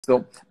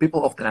So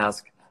people often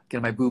ask,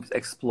 can my boobs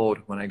explode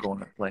when I go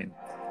on a plane?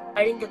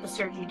 I didn't get the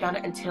surgery done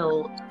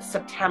until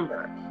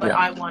September, but Yeah.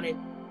 I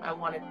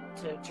wanted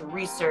to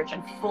research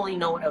and fully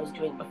know what I was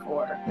doing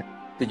before.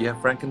 Did you have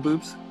Franken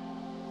boobs?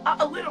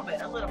 A little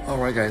bit. All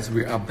right, guys,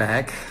 we are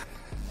back.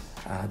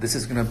 This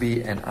is gonna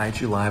be an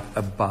IG live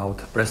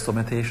about breast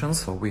augmentation.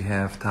 So we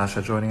have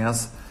Tasha joining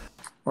us.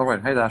 All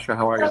right, hi Tasha,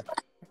 how are you?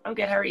 I'm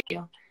good. How are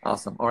you?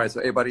 Awesome. All right, so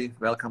everybody,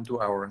 welcome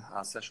to our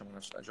session. I'm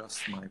gonna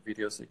adjust my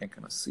video so you can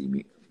kind of see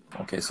me.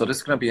 Okay, so this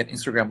is gonna be an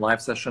Instagram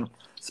live session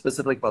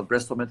specifically about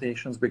breast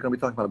augmentations. We're gonna be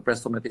talking about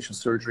breast augmentation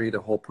surgery, the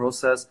whole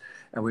process,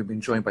 and we've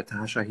been joined by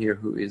Tasha here,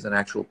 who is an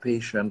actual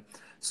patient.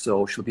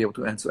 So she'll be able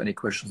to answer any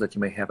questions that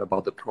you may have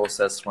about the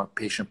process from a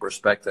patient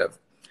perspective.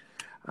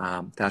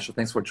 Tasha,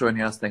 thanks for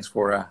joining us. Thanks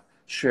for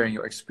sharing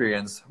your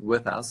experience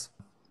with us.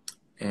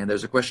 And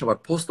there's a question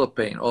about post-op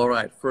pain. All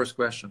right, first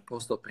question,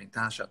 post-op pain.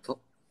 Tasha,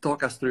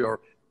 talk us through your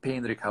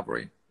pain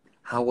recovery.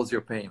 How was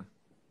your pain?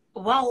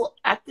 Well,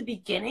 at the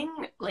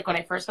beginning, like when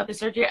I first got the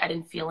surgery, I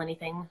didn't feel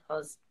anything. I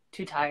was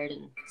too tired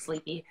and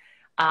sleepy.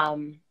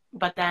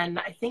 But then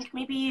I think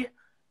maybe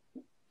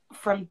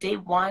from day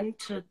 1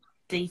 to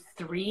day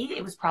 3,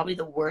 it was probably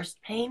the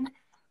worst pain.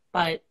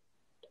 But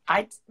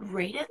I'd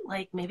rate it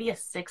like maybe a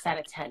 6 out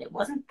of 10. It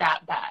wasn't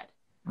that bad.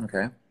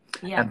 Okay.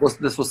 Yeah. And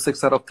this was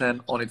 6 out of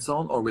 10 on its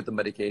own or with the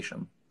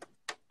medication?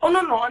 Oh,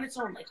 no, on its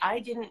own. Like, I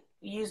didn't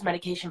use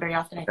medication very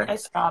often. I think I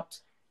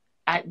stopped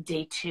at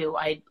day 2.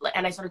 I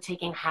started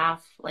taking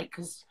half,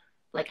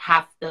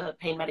 half the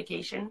pain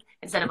medication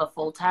instead of a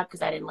full tab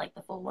because I didn't like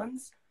the full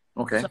ones.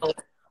 Okay. So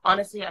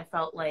honestly, I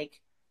felt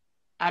like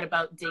at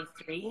about day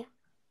 3,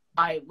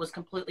 I was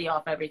completely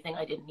off everything.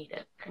 I didn't need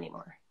it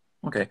anymore.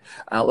 Okay.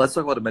 Let's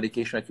talk about the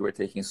medication that you were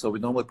taking. So we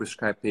normally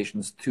prescribe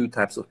patients 2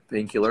 types of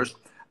painkillers,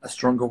 a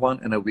stronger one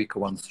and a weaker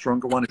one. The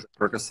stronger one is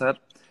Percocet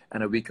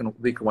and a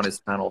weaker one is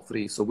Panol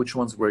 3. So which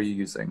ones were you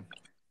using?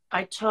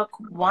 I took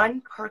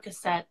one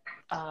Percocet.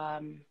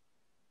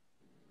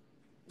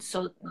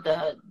 So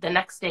the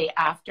next day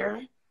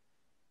after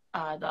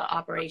the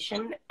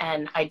operation,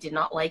 and I did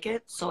not like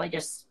it, so I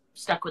just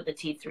stuck with the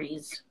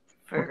T3s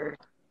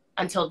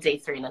until day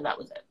 3, and then that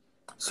was it.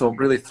 So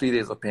really 3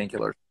 days of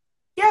painkillers.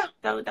 Yeah,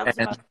 that was about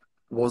it.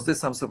 Was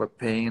this some sort of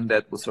pain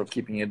that was sort of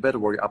keeping you in bed, or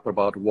were you up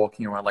about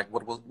walking around? Like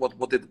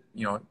what did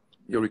your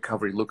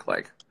recovery look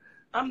like?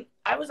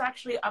 I was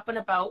actually up and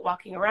about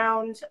walking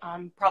around,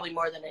 probably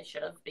more than I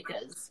should have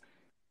because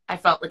I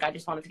felt like I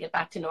just wanted to get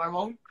back to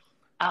normal.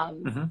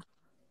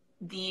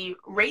 The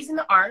raising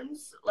the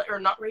arms, or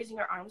not raising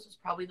our arms, was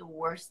probably the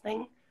worst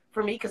thing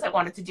for me because I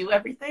wanted to do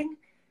everything.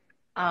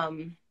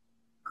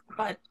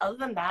 But other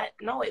than that,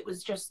 no, it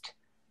was just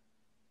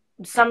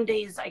some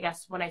days, I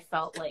guess, when I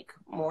felt like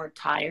more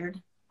tired,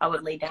 I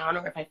would lay down,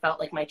 or if I felt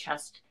like my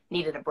chest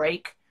needed a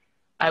break,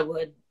 I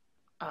would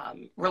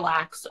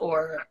relax,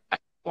 or I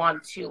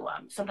want to,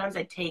 sometimes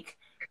I'd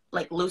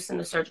loosen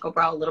the surgical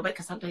bra a little bit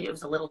because sometimes it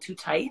was a little too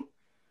tight.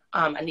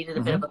 I needed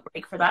a bit of a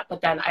break for that,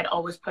 but then I'd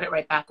always put it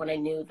right back when I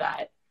knew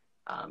that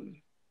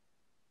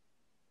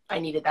I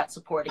needed that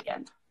support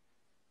again.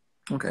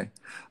 Okay.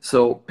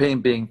 So pain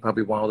being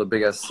probably one of the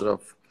biggest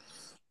sort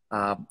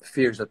of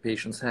fears that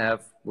patients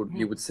have,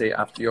 you would say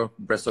after your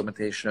breast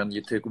augmentation,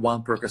 you took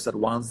 1 Percocet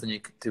once, then you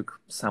took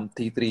some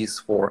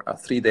T3s for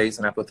 3 days,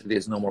 and after 3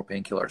 days, no more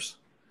painkillers.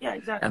 Yeah,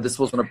 exactly. And this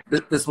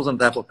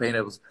wasn't a type of pain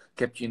that was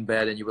kept you in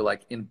bed and you were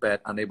like in bed,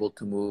 unable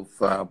to move,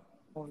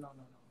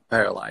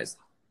 paralyzed.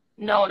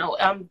 No.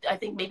 I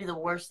think maybe the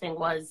worst thing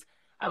was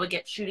I would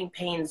get shooting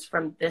pains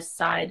from this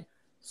side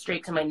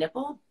straight to my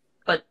nipple,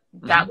 but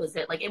that was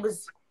it. Like it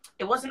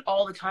wasn't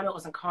all the time. It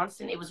wasn't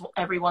constant. It was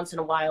every once in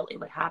a while it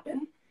would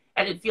happen,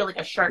 and it'd feel like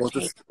a sharp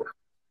pain.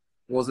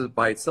 Was it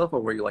by itself, or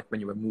were you like when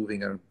you were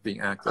moving or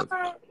being active?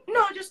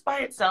 No, just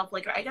by itself.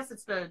 Like I guess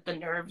it's the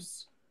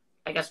nerves,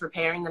 I guess,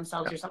 repairing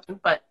themselves or something.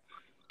 But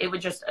it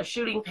was just a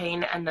shooting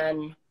pain, and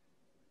then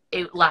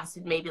it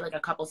lasted maybe like a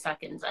couple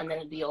seconds, and then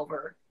it'd be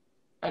over,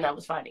 and I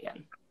was fine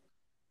again.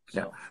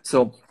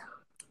 So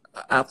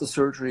after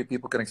surgery,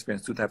 people can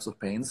experience 2 types of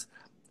pains.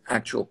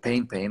 Actual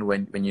pain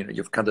when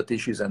you've cut the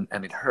tissues and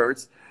it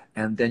hurts,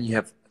 and then you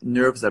have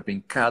nerves that are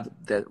being cut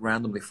that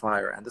randomly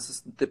fire, and this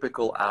is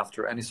typical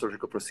after any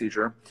surgical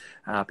procedure.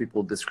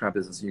 People describe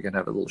this as you can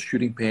have a little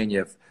shooting pain, you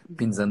have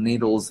pins and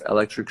needles,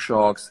 electric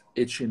shocks,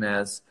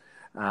 itchiness.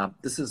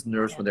 This is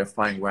nerves when they're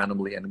firing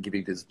randomly and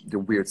giving the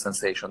weird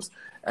sensations,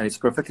 and it's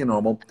perfectly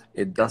normal.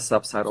 It does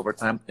subside over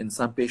time. In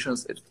some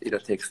patients, it either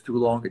takes too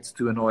long, it's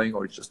too annoying,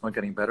 or it's just not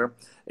getting better.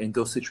 In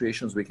those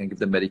situations, we can give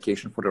them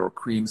medication for their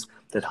creams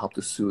that help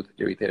to soothe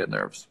irritated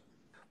nerves.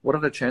 What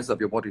are the chances of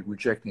your body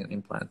rejecting an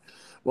implant?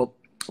 Well,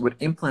 with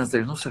implants,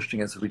 there's no such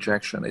thing as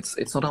rejection.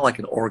 It's not like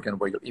an organ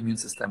where your immune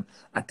system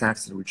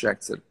attacks and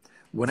rejects it.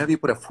 Whenever you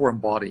put a foreign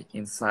body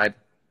inside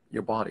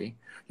your body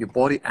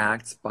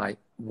acts by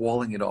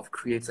walling it off,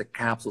 creates a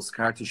capsule,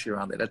 scar tissue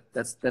around it.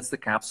 That's the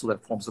capsule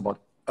that forms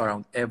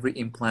around every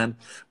implant,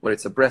 whether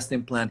it's a breast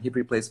implant, hip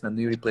replacement,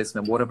 knee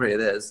replacement, whatever it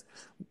is.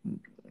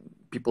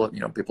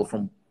 People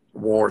from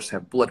wars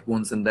have bullet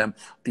wounds in them.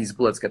 These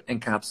bullets get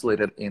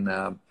encapsulated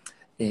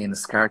in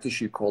scar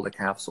tissue called a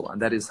capsule, and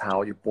that is how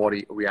your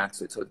body reacts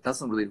to it. So it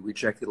doesn't really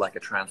reject it like a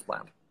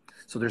transplant.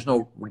 So there's no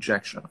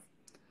rejection.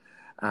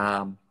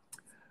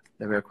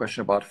 There were a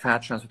question about fat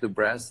transfer to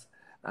breast.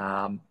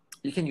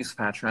 You can use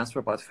fat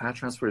transfer, but fat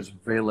transfer is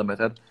very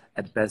limited.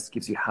 At best,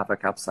 gives you half a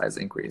cup size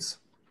increase.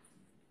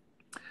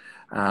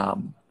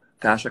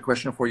 Tasha,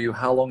 question for you.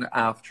 How long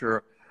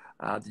after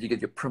did you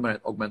get your permanent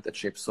augmented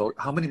shape? So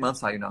how many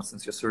months are you now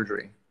since your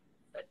surgery?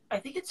 I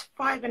think it's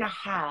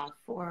 5.5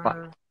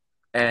 or...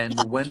 And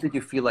when did you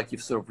feel like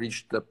you've sort of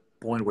reached the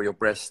point where your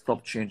breasts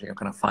stopped changing and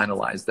kind of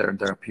finalized their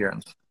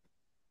appearance?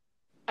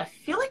 I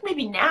feel like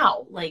maybe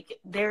now, like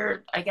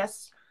they're, I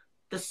guess,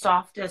 the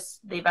softest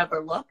they've ever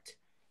looked,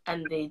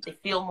 and they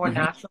feel more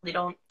natural. They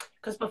don't,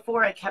 because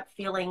before I kept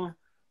feeling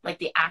like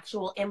the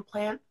actual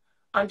implant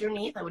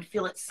underneath. I would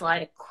feel it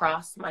slide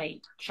across my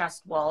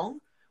chest wall,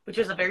 which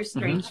was a very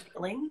strange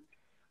feeling.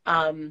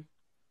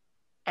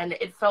 And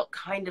it felt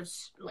kind of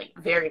like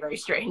very, very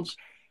strange.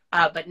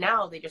 But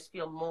now they just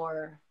feel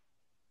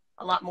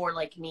a lot more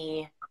like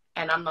me.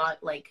 And I'm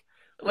not like,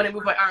 when I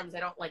move my arms, I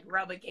don't like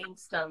rub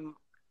against them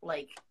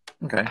like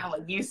how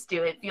I used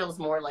to. It feels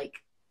more like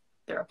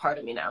they're a part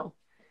of me now.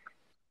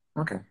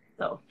 Okay.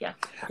 So yeah,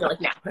 I feel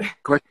like now.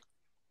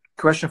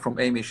 Question from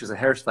Amy. She's a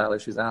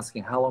hairstylist. She's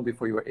asking, how long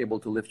before you were able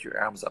to lift your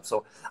arms up?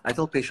 So I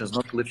tell patients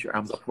not to lift your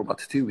arms up for about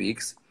 2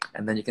 weeks,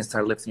 and then you can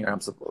start lifting your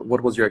arms up.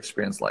 What was your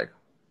experience like?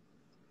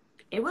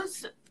 It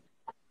was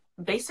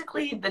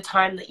basically the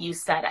time that you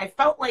said. I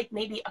felt like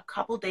maybe a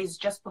couple days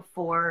just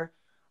before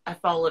I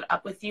followed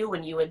up with you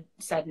when you had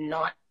said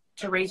not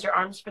to raise your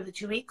arms for the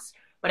 2 weeks.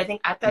 But I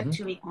think at that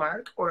 2-week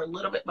mark or a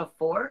little bit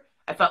before,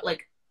 I felt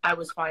like I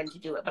was fine to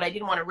do it. But I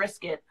didn't want to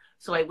risk it,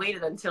 so I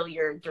waited until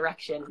your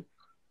direction.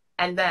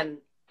 And then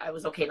I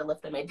was okay to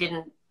lift them. I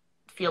didn't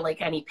feel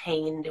like any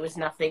pain. There was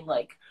nothing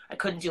like I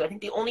couldn't do. I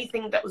think the only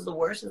thing that was the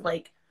worst is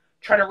like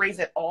trying to raise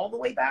it all the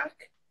way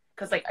back.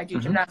 Because like I do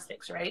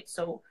gymnastics, right?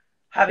 So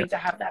having to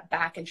have that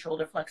back and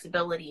shoulder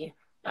flexibility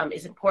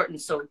is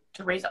important. So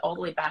to raise it all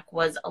the way back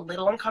was a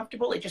little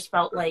uncomfortable. It just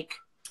felt like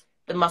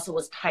the muscle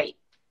was tight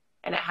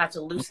and it had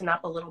to loosen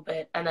up a little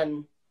bit. And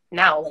then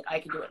now like I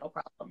can do it no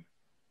problem.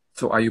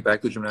 So are you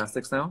back to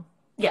gymnastics now?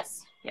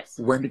 Yes. Yes.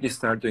 When did you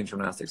start doing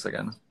gymnastics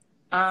again?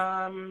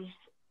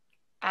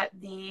 At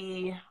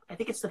the, I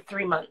think it's the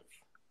 3-month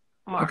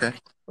mark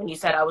when you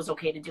said I was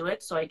okay to do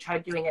it. So I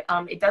tried doing it.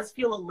 It does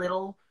feel a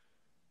little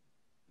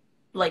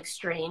like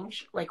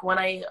strange. Like when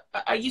I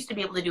used to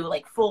be able to do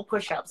like full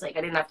push-ups. Like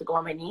I didn't have to go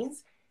on my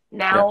knees.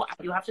 Now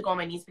I do have to go on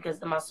my knees because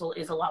the muscle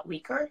is a lot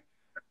weaker.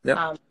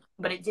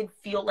 But it did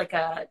feel like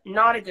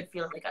not a good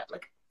feeling,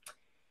 like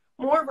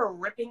more of a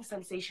ripping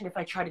sensation if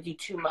I try to do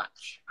too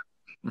much.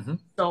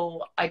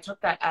 So I took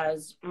that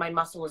as my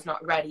muscle is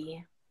not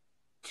ready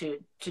to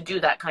do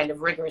that kind of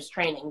rigorous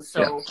training.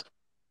 So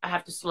I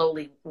have to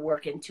slowly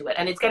work into it.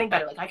 And it's getting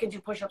better. Like I can do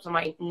push-ups on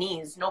my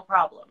knees, no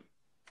problem.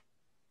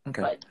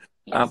 Okay. But,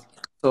 yes.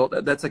 So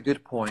that's a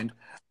good point.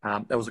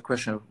 There was a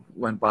question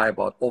went by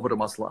about over the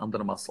muscle, under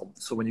the muscle.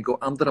 So when you go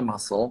under the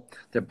muscle,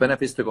 there are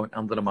benefits to going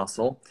under the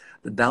muscle.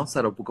 The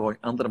downside of going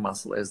under the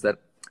muscle is that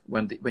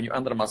when you're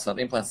under the muscle,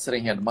 the implant's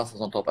sitting here, the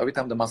muscle's on top. Every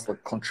time the muscle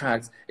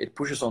contracts, it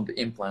pushes on the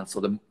implant. So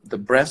the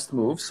breast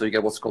moves, so you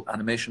get what's called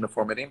animation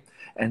deformity.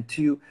 And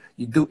 2,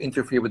 you do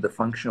interfere with the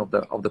function of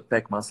the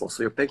pec muscle.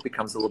 So your pec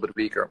becomes a little bit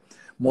weaker.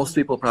 Most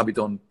people probably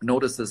don't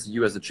notice this.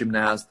 You as a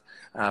gymnast,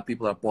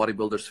 people are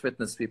bodybuilders,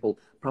 fitness people,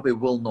 probably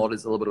will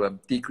notice a little bit of a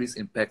decrease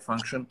in pec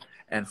function.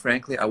 And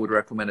frankly, I would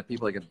recommend that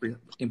people get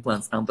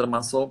implants under the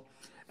muscle,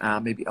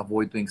 maybe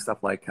avoid doing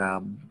stuff like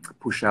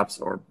push-ups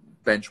or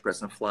bench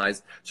press and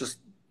flies. Just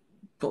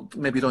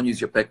maybe don't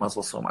use your pec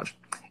muscle so much.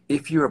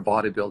 If you're a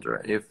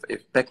bodybuilder, if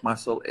pec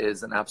muscle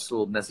is an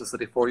absolute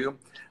necessity for you,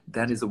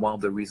 that is one of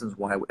the reasons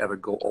why I would ever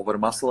go over the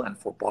muscle. And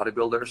for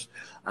bodybuilders,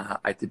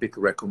 I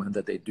typically recommend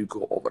that they do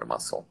go over the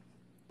muscle.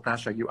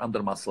 Tasha, you're under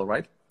the muscle,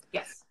 right?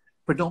 Yes.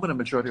 Predominant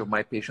majority of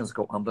my patients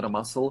go under the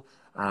muscle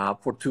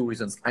for 2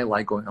 reasons. I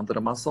like going under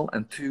the muscle,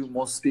 and 2,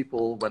 most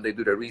people, when they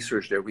do their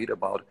research, they read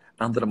about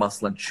under the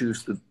muscle and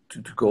choose to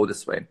go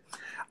this way.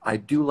 I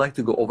do like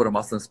to go over the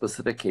muscle in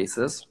specific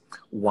cases.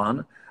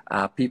 1,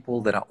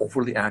 people that are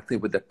overly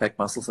active with the pec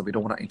muscles, and we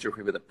don't want to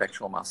interfere with the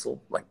pectoral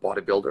muscle, like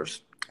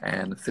bodybuilders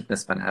and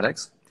fitness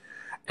fanatics.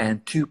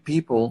 And 2,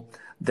 people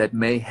that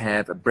may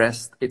have a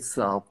breast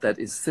itself that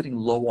is sitting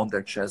low on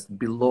their chest,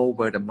 below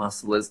where the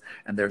muscle is,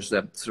 and there's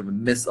a sort of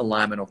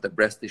misalignment of the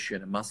breast tissue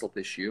and the muscle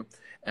tissue,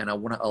 and I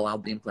want to allow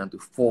the implant to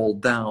fall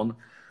down,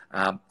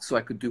 so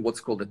I could do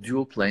what's called a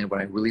dual plane, where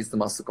I release the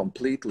muscle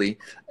completely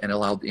and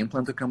allow the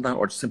implant to come down,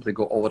 or simply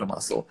go over the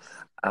muscle.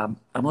 I'm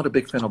not a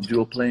big fan of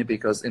dual plane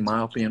because, in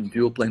my opinion,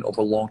 dual plane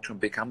over long term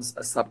becomes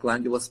a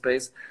subglandular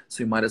space,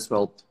 so you might as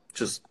well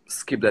just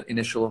skip that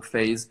initial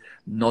phase,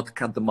 not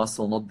cut the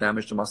muscle, not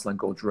damage the muscle, and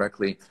go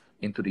directly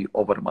into the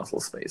over the muscle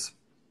space.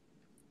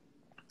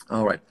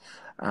 All right.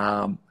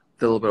 A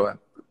little bit of a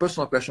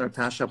personal question,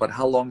 Tasha, but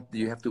how long do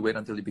you have to wait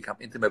until you become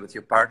intimate with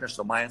your partner?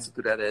 So my answer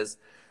to that is,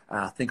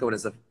 think of it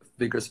as a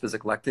vigorous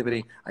physical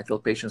activity. I tell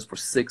patients for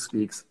 6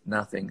 weeks,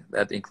 nothing.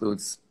 That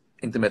includes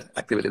intimate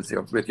activities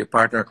with your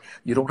partner.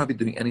 You don't want to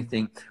be doing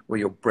anything where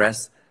your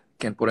breast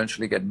can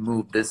potentially get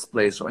moved,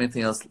 displaced, or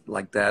anything else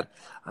like that,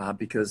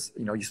 because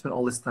you spend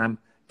all this time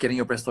getting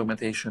your breast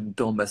augmentation.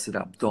 Don't mess it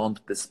up.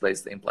 Don't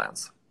displace the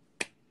implants.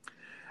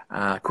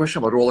 Question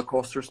about roller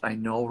coasters. I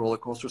know roller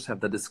coasters have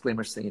the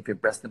disclaimer saying if you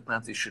have breast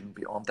implants, you shouldn't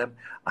be on them.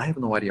 I have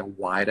no idea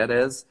why that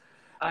is.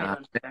 I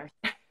don't care.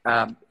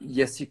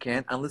 Yes, you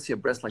can, unless your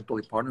breast like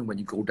Dolly Parton, when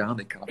you go down,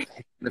 they kind of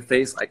hit in the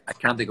face. I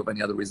can't think of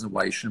any other reason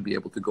why you shouldn't be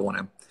able to go on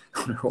a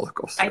roller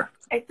coaster.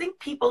 I think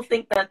people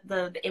think that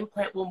the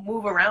implant will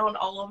move around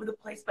all over the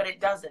place, but it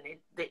doesn't.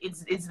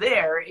 It's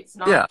there. It's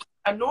not. Yeah.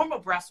 A normal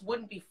breast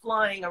wouldn't be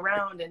flying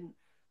around and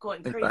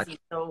going crazy. Exactly.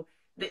 So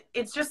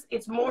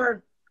it's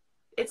more.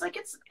 It's like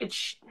it's.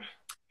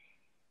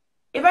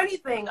 If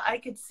anything, I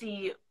could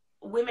see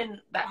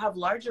women that have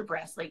larger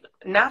breasts, like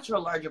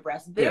natural larger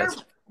breasts, their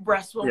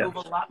breasts will move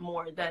a lot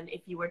more than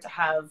if you were to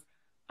have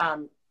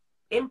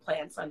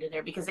implants under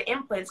there, because the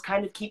implants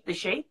kind of keep the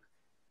shape.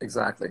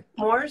 Exactly.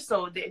 More,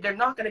 so they're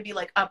not going to be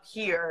like up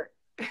here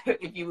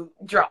if you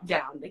drop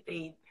down. Like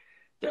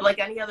they're like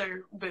any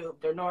other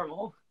boob. They're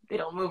normal. They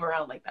don't move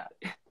around like that.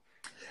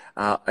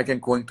 Again,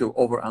 going to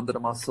over under the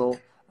muscle.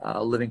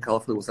 Living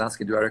Colorfully was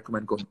asking, do I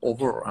recommend going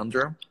over or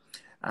under?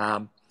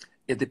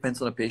 It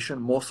depends on the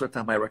patient. Most of the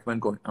time, I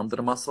recommend going under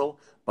the muscle.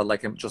 But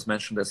like I just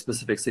mentioned, there's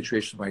specific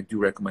situations where I do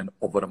recommend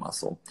over the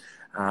muscle.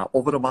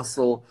 Over the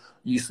muscle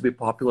used to be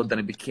popular, then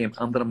it became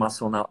under the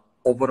muscle. Now,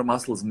 over the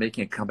muscle is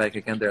making a comeback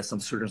again. There are some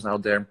surgeons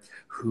out there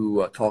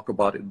who talk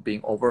about it being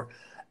over.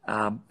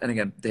 And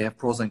again, they have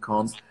pros and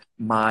cons.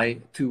 My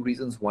two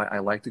reasons why I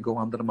like to go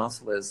under the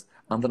muscle is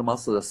under the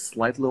muscle is a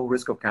slight low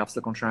risk of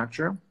capsular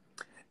contracture.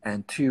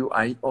 And two,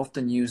 I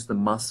often use the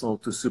muscle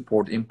to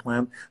support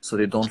implant so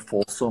they don't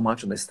fall so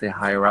much and they stay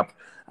higher up.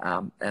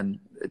 And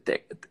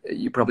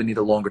you probably need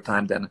a longer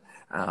time then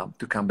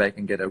to come back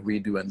and get a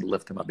redo and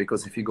lift them up.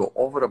 Because if you go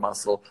over the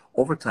muscle,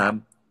 over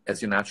time,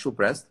 as your natural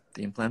breast,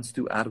 the implants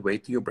do add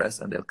weight to your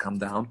breast and they'll come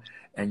down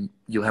and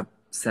you'll have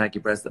saggy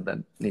breasts that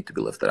then need to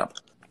be lifted up.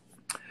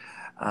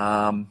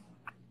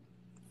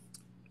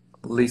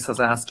 Lisa's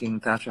asking,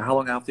 Tasha, how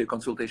long after your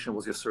consultation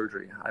was your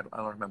surgery? I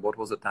don't remember. What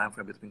was the time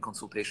frame between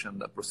consultation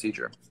and the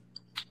procedure?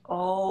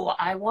 Oh,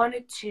 I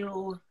wanted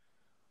to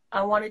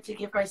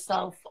give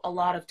myself a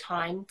lot of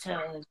time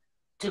to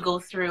go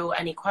through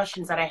any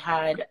questions that I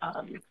had,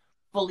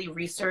 fully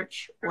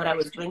research what I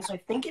was doing. So I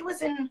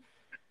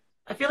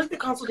feel like the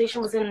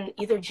consultation was in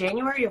either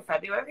January or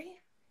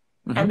February.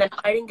 Mm-hmm. And then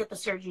I didn't get the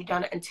surgery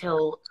done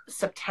until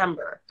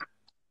September.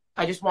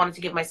 I just wanted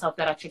to give myself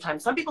that extra time.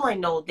 Some people I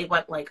know, they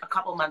went like a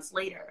couple months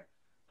later,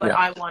 but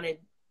I wanted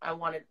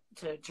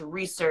to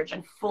research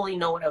and fully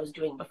know what I was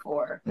doing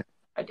before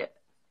I did.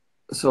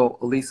 So,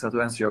 Lisa,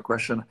 to answer your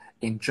question,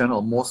 in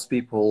general, most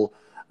people,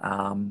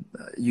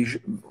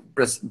 usually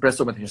breast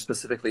augmentation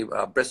specifically,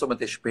 breast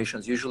augmentation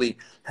patients usually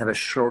have a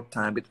short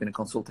time between the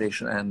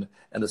consultation and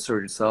the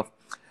surgery itself.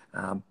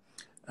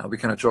 We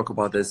kind of joke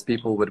about this.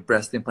 People with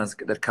breast implants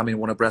that come in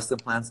want breast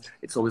implants.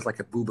 It's always like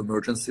a boob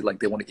emergency, like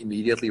they want it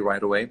immediately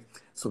right away.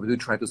 So we do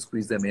try to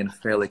squeeze them in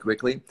fairly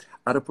quickly.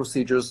 Other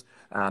procedures,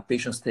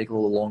 patients take a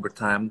little longer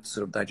time to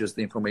sort of digest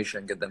the information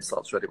and get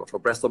themselves ready. But for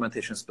breast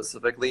augmentation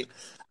specifically,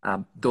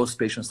 those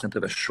patients tend to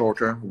have a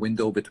shorter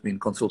window between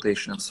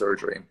consultation and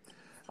surgery.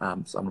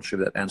 So I'm not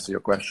sure if that answers your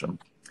question.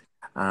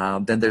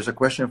 Then there's a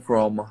question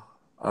from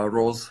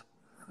Rose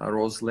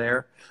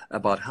Lair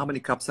about how many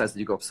cup sizes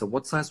did you go up. So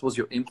what size was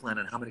your implant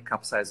and how many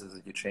cup sizes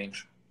did you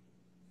change?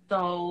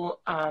 So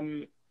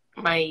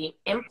my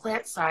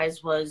implant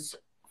size was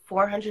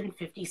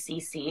 450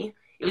 cc.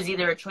 It was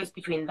either a choice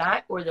between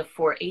that or the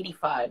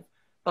 485,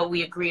 but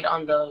we agreed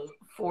on the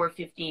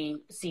 450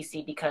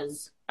 cc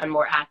because I'm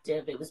more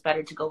active. It was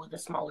better to go with a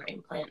smaller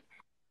implant.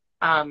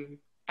 And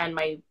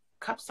my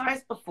cup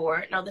size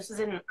before, now this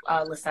is in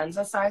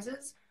Licenza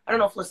sizes. I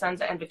don't know if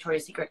Licenza and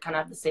Victoria's Secret kind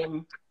of have the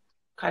same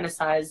kind of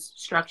size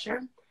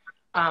structure,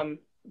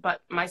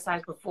 but my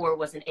size before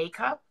was an A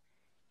cup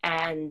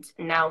and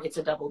now it's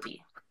a double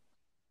D.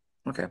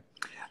 Okay.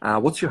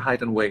 What's your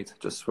height and weight,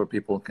 just so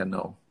people can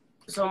know?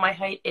 So my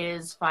height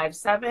is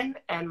 5'7"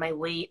 and my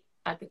weight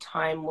at the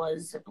time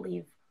was, I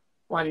believe,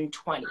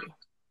 120.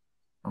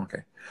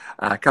 Okay.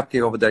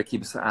 Cupcake over there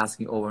keeps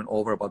asking over and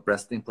over about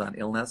breast implant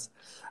illness.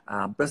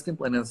 Breast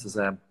implant illness is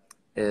an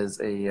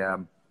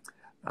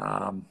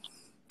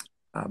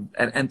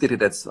entity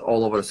that's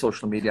all over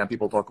social media and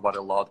people talk about it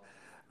a lot.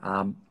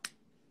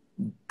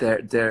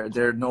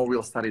 There are no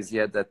real studies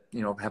yet that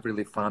have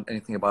really found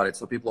anything about it.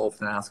 So people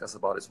often ask us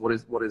about it.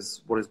 What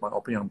is my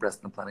opinion on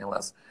breast implant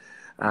illness?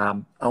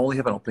 I only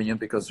have an opinion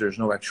because there's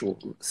no actual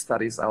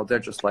studies out there.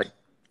 Just like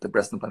the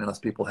breast implant illness,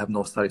 people have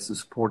no studies to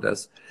support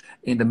this.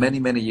 In the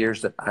many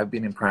years that I've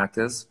been in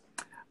practice,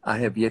 I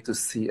have yet to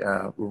see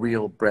a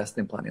real breast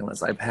implant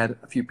illness. I've had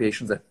a few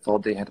patients that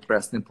thought they had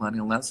breast implant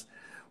illness.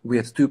 We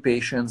had 2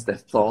 patients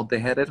that thought they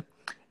had it,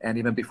 and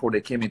even before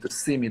they came in to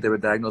see me, they were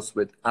diagnosed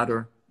with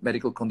other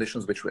medical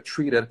conditions which were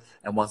treated,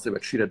 and once they were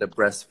treated, the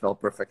breast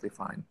felt perfectly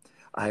fine.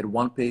 I had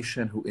one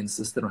patient who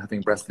insisted on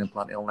having breast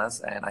implant illness,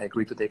 and I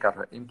agreed to take out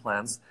her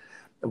implants.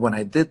 When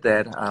I did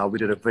that, we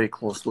did a very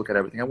close look at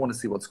everything. I want to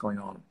see what's going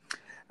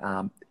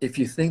on. If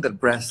you think that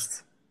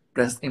breast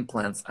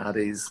implants are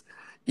these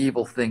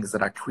evil things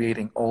that are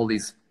creating all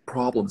these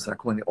problems, that are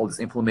causing all this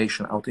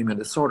inflammation, autoimmune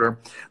disorder,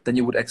 then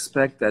you would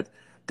expect that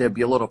there'd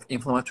be a lot of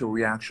inflammatory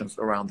reactions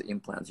around the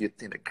implants. You'd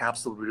think the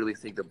capsule would really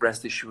think the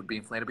breast tissue would be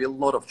inflamed. There'd be a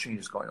lot of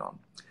changes going on.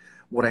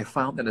 What I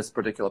found in this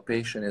particular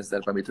patient is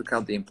that when we took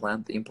out the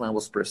implant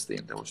was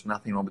pristine. There was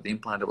nothing wrong with the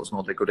implant. There was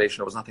no degradation.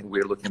 There was nothing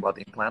weird looking about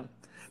the implant.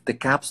 The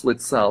capsule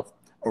itself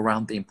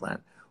around the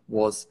implant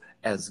was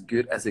as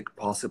good as it could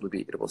possibly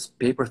be. It was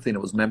paper thin.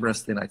 It was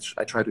membranous thin.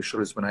 I try to show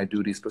this when I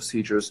do these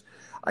procedures.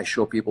 I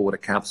show people what a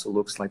capsule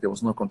looks like. There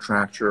was no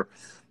contracture.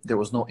 There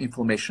was no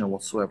inflammation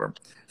whatsoever.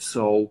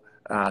 So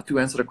to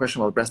answer the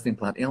question about breast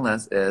implant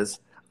illness is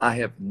I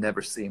have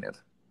never seen it.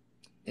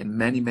 In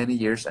many, many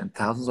years and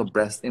thousands of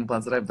breast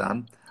implants that I've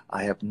done,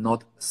 I have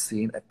not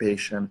seen a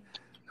patient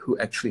who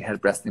actually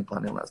had breast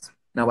implant illness.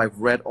 Now, I've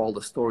read all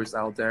the stories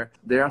out there.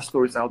 There are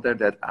stories out there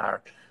that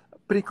are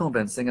pretty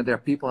convincing, and there are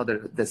people out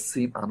there that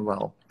seem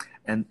unwell.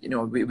 And, you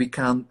know, we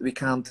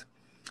can't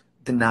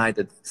deny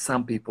that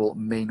some people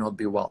may not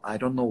be well. I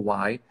don't know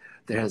why.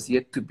 There has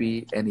yet to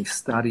be any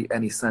study,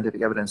 any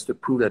scientific evidence to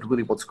prove that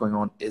really what's going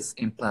on is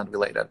implant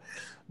related.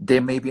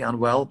 They may be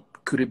unwell.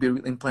 Could it be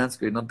real implants?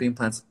 Could it not be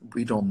implants?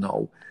 We don't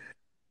know.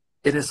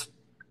 It is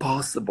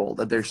possible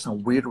that there's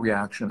some weird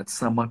reaction that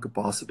someone could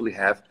possibly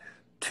have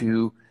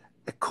to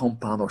a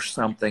compound or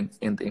something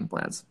in the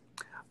implants.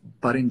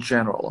 But in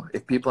general,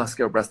 if people are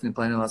scared of breast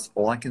implant illness,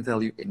 all I can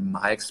tell you in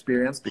my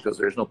experience, because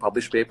there's no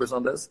published papers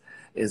on this,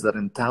 is that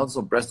in thousands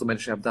of breast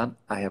augmentation I've done,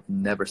 I have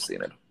never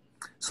seen it.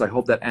 So I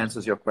hope that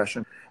answers your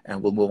question,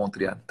 and we'll move on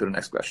to the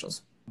next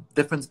questions.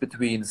 Difference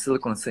between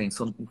silicone and saline.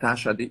 So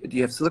Tasha, do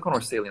you have silicone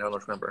or saline? I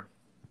don't remember.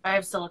 I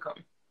have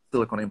silicone.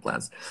 Silicone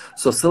implants.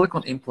 So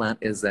silicone implant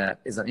is an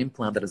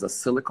implant that is a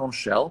silicone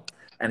shell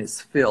and is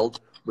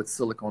filled with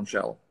silicone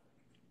gel.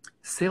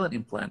 Saline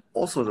implant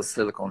also is a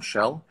silicone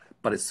shell,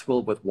 but it's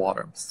filled with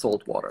water,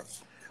 salt water.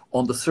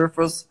 On the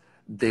surface,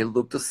 they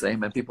look the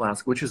same, and people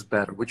ask, which is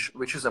better?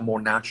 Which is a more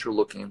natural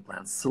looking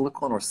implant,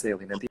 silicone or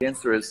saline? And the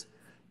answer is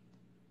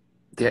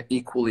they're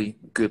equally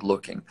good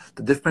looking.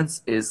 The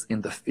difference is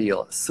in the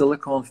feel.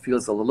 Silicone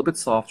feels a little bit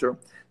softer.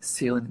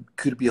 Saline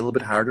could be a little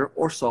bit harder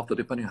or softer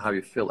depending on how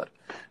you feel it.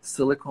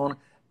 Silicone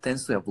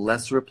tends to have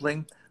less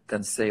rippling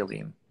than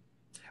saline.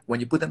 When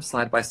you put them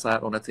side by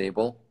side on a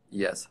table,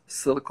 yes,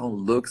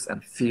 silicone looks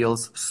and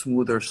feels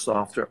smoother,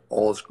 softer,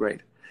 all is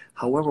great.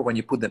 However, when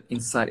you put them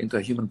inside into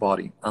a human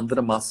body, under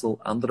the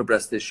muscle, under the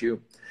breast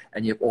tissue,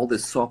 and you have all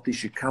this soft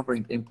tissue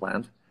covering the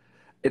implant,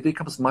 it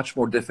becomes much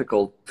more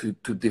difficult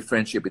to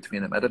differentiate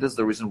between them. And that is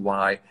the reason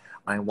why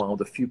I'm one of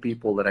the few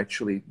people that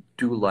actually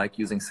do like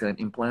using saline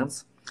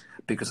implants,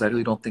 because I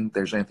really don't think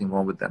there's anything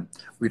wrong with them.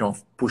 We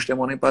don't push them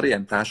on anybody.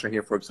 And Tasha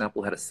here, for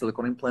example, had a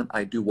silicone implant.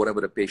 I do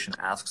whatever the patient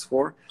asks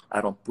for.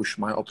 I don't push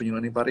my opinion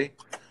on anybody.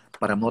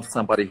 But I'm not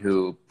somebody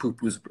who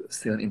poo-poos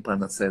saline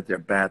implants and says they're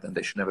bad and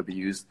they should never be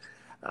used,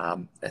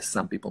 as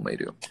some people may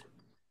do.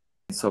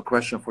 So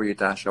question for you,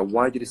 Tasha,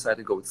 why did you decide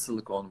to go with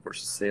silicone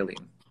versus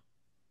saline?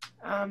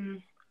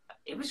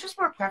 It was just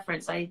more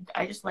preference. I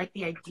just like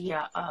the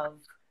idea of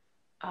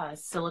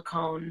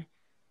silicone.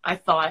 I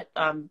thought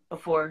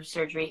before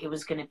surgery it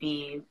was going to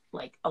be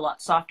like a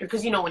lot softer,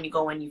 because you know when you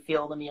go in you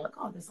feel them, you're like,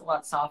 oh, this is a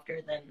lot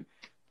softer than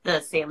the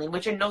saline,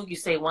 which I know you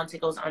say once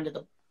it goes under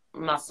the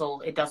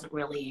muscle it doesn't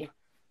really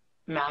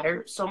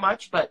matter so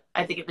much, but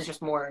I think it was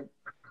just more,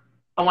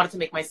 I wanted to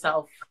make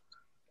myself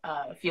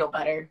feel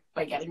better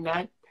by getting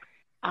that.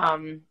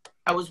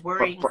 I was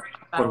worried.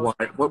 But why?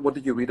 What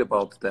did you read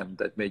about them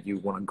that made you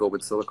want to go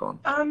with silicone?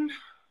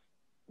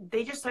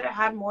 They just said it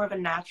had more of a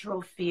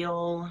natural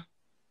feel,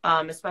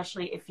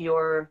 especially if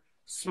you're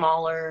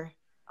smaller.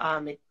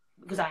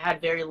 Because I had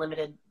very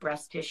limited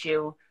breast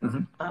tissue.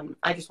 Mm-hmm.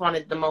 I just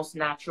wanted the most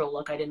natural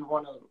look. I didn't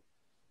want to,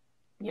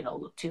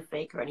 look too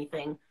fake or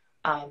anything.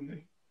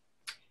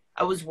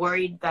 I was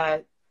worried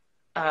that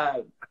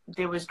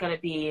there was going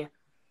to be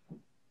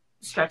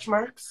stretch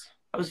marks.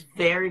 I was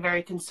very,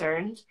 very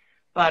concerned.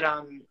 But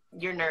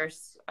your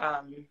nurse,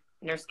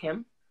 Nurse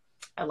Kim,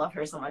 I love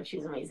her so much.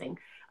 She's amazing.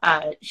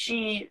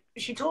 She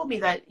told me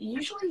that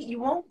usually you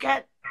won't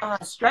get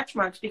stretch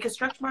marks because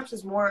stretch marks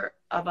is more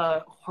of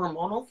a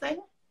hormonal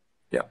thing.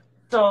 Yeah.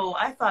 So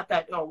I thought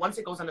that once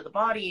it goes under the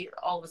body,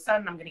 all of a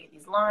sudden I'm going to get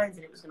these lines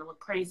and it was going to look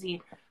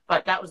crazy.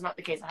 But that was not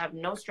the case. I have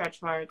no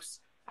stretch marks.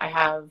 I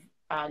have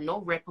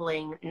no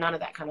rippling, none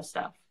of that kind of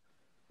stuff.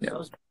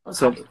 Yeah.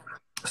 So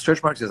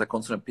stretch marks is a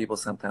concern people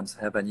sometimes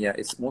have, and yeah,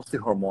 it's mostly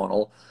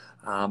hormonal.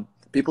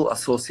 People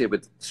associate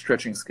with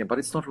stretching skin, but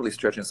it's not really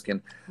stretching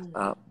skin,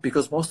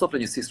 because most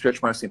often you see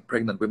stretch marks in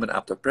pregnant women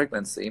after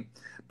pregnancy,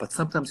 but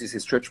sometimes you see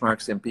stretch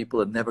marks in people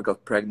that never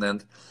got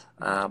pregnant.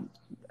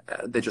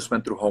 They just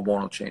went through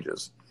hormonal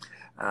changes.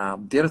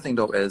 The other thing,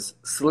 though, is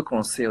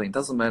silicone saline,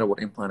 doesn't matter what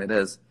implant it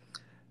is,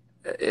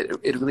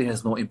 it really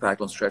has no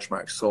impact on stretch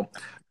marks. So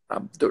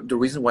The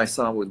reason why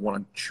someone would want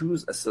to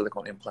choose a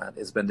silicone implant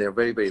is when they're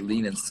very, very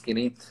lean and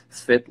skinny,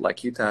 fit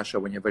like you,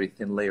 Tasha, when you have a very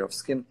thin layer of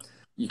skin,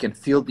 you can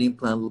feel the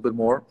implant a little bit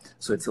more.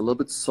 So it's a little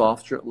bit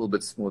softer, a little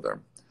bit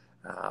smoother.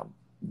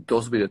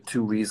 Those would be the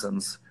two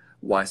reasons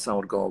why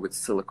someone would go with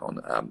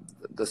silicone.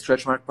 The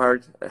stretch mark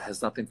part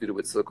has nothing to do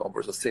with silicone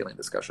versus saline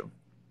discussion.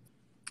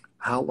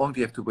 How long do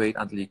you have to wait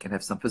until you can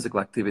have some physical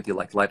activity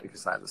like light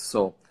exercises?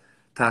 So,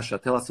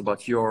 Tasha, tell us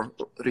about your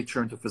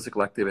return to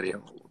physical activity.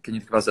 Can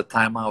you give us a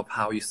timeline of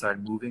how you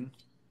started moving?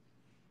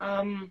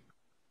 I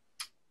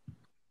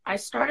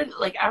started,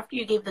 like, after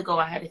you gave the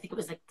go-ahead, I think it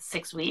was like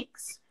 6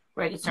 weeks,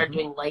 where I could start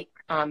doing light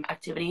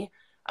activity.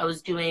 I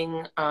was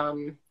doing a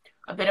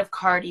bit of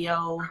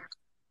cardio.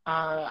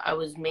 I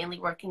was mainly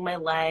working my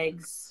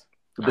legs.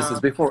 This is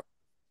before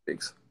 6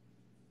 weeks.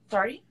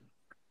 Sorry?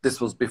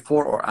 This was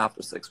before or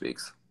after 6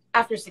 weeks?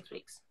 After 6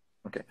 weeks.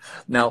 Okay.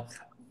 Now,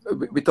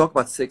 we talk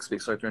about 6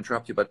 weeks. Sorry to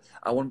interrupt you, but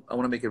I want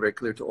to make it very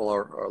clear to all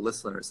our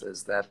listeners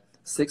is that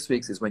 6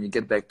 weeks is when you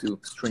get back to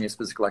strenuous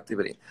physical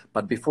activity.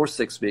 But before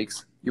 6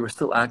 weeks, you were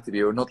still active.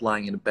 You were not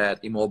lying in bed,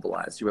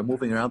 immobilized. You were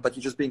moving around, but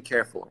you're just being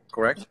careful,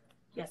 correct?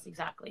 Yes,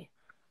 exactly.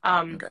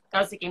 Okay. I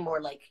was thinking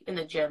more like in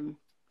the gym,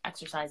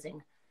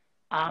 exercising.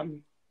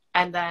 And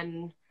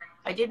then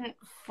I didn't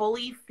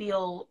fully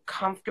feel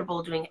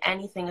comfortable doing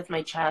anything with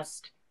my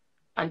chest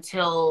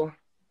until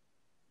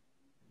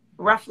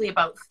roughly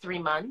about 3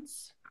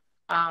 months.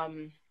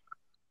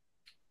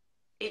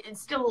 It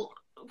still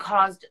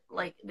caused,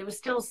 like, there was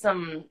still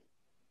some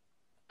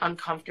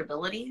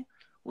uncomfortability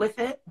with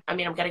it. I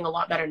mean, I'm getting a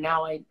lot better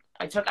now.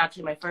 I took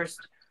actually my first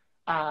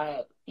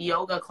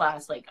yoga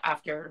class, like,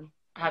 after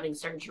having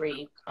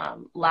surgery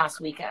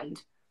last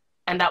weekend.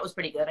 And that was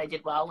pretty good. I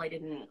did well. I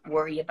didn't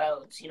worry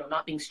about,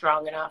 not being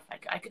strong enough.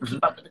 I could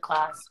keep up with the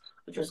class,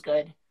 which was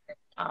good.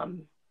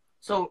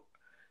 So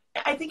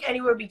I think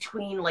anywhere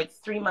between like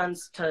 3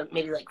 months to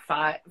maybe like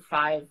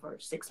five or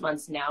 6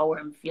 months now, where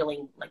I'm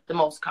feeling like the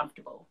most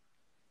comfortable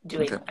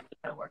doing kind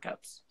of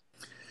workouts.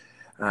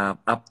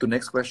 Up to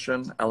next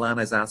question.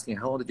 Alana is asking,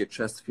 how long did your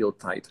chest feel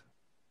tight?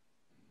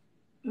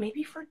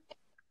 Maybe for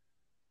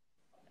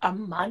a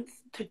month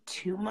to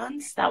 2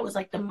 months. That was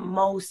like the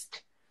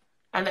most.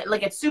 And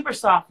like, it's super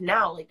soft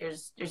now. Like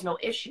there's no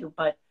issue.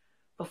 But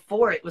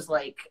before, it was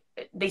like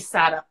they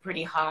sat up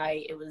pretty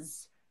high.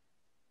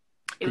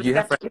 Did you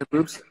have Franken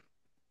boobs?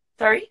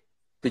 Sorry?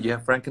 Did you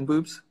have Franken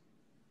boobs?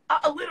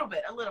 A little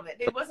bit.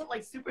 It wasn't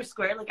like super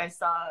square like I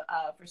saw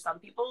for some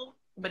people,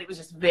 but it was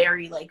just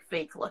very like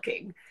fake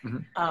looking.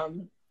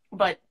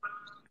 But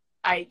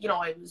I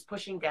was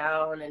pushing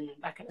down and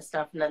that kind of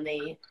stuff, and then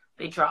they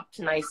dropped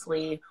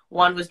nicely.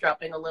 One was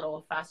dropping a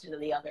little faster than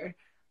the other.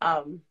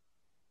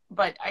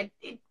 But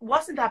it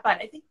wasn't that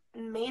bad. I think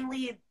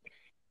mainly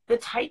the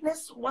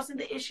tightness wasn't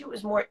the issue. It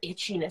was more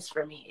itchiness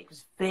for me. It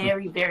was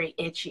very, very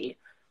itchy.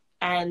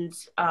 And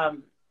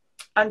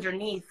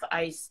underneath,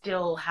 I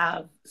still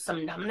have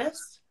some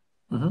numbness.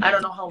 I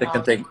don't know how long.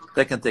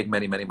 That can take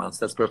many, many months.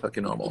 That's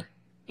perfectly normal.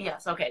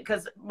 Yes, okay.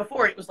 Because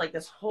before it was like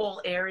this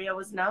whole area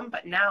was numb,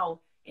 but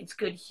now it's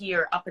good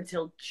here up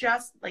until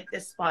just like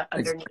this spot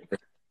underneath. Exactly.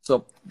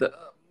 So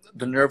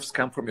the nerves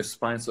come from your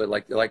spine. So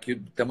like you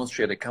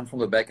demonstrated, they come from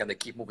the back and they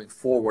keep moving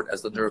forward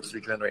as the nerves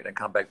regenerate and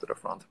come back to the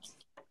front.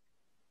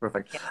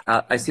 Perfect.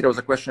 I see there was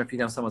a question a few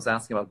times someone's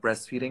asking about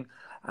breastfeeding.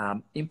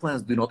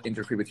 Implants do not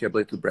interfere with your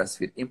ability to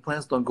breastfeed.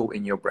 Implants don't go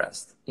in your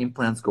breast.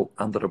 Implants go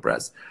under the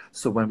breast.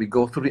 So when we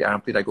go through the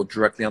armpit, I go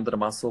directly under the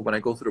muscle. When I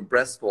go through the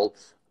breast fold,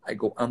 I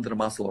go under the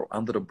muscle or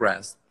under the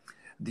breast.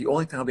 The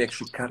only time we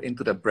actually cut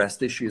into the breast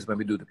tissue is when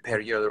we do the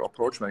periareolar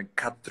approach, when we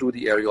cut through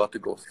the areola to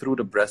go through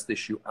the breast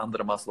tissue, under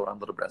the muscle or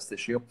under the breast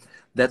tissue.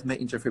 That may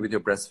interfere with your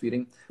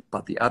breastfeeding,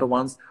 but the other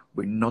ones,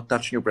 we're not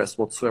touching your breast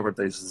whatsoever.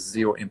 There is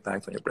zero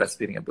impact on your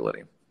breastfeeding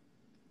ability.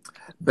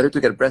 Better to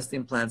get breast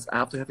implants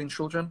after having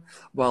children?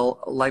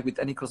 Well, like with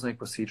any cosmetic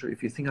procedure,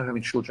 if you think of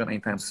having children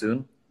anytime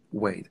soon,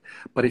 wait.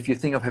 But if you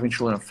think of having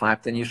children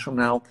 5-10 years from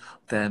now,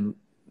 then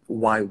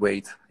why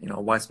wait?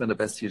 Why spend the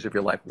best years of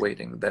your life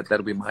waiting? That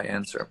would be my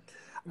answer.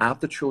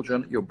 After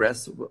children,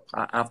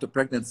 after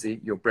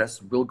pregnancy, your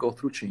breasts will go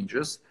through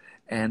changes,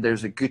 and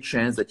there's a good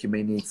chance that you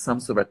may need some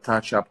sort of a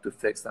touch-up to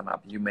fix them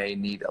up. You may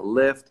need a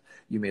lift,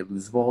 you may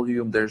lose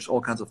volume. There's all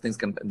kinds of things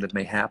that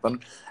may happen.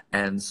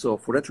 And so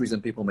for that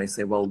reason, people may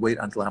say, well, wait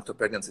until after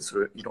pregnancy.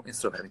 So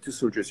instead of having 2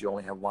 surgeries, you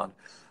only have 1.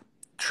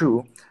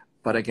 True.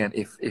 But again,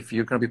 if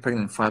you're going to be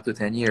pregnant in 5 to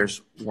 10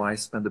 years, why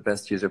spend the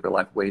best years of your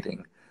life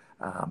waiting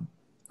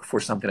for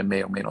something that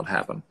may or may not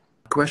happen?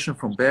 Question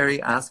from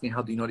Barry asking,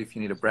 how do you know if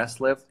you need a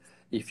breast lift?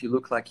 If you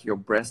look like your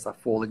breasts are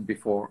falling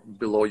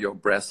below your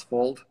breast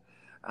fold,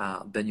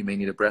 then you may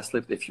need a breast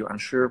lift. If you're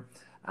unsure,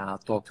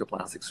 talk to a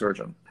plastic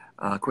surgeon.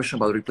 Question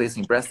about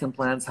replacing breast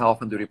implants. How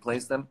often do you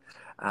replace them?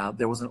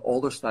 There was an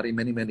older study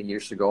many, many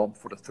years ago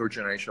for the 3rd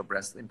generation of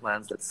breast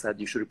implants that said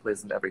you should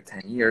replace them every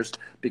 10 years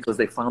because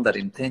they found that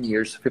in 10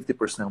 years,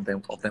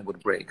 50% of them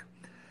would break.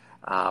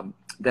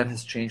 That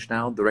has changed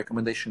now. The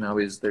recommendation now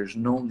is there's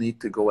no need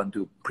to go and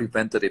do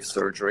preventative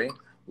surgery.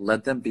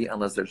 Let them be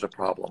unless there's a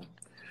problem.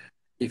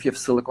 If you have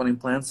silicone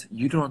implants,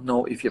 you don't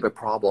know if you have a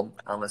problem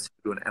unless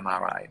you do an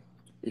MRI.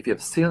 If you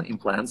have steel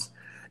implants,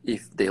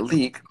 if they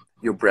leak,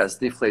 your breast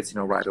deflates,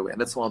 right away.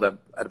 And that's one of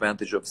the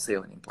advantages of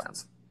saline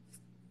implants.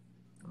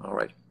 All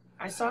right.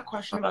 I saw a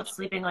question about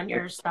sleeping on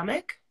your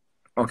stomach.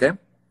 Okay.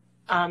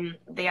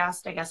 They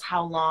asked, I guess,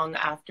 how long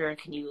after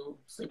can you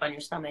sleep on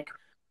your stomach?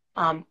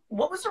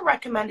 What was the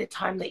recommended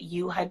time that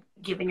you had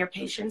given your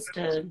patients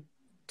to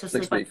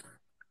sleep 6 weeks.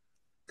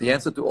 The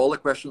answer to all the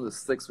questions is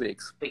 6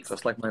 weeks,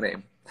 just like my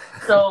name.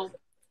 So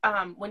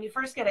when you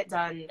first get it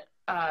done,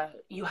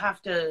 you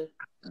have to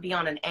be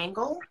on an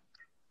angle,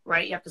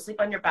 right? You have to sleep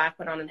on your back,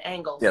 but on an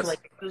angle. Yes. So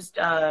like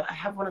I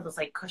have one of those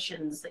like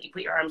cushions that you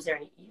put your arms there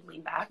and you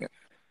lean back. Yeah.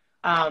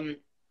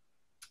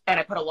 And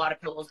I put a lot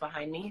of pillows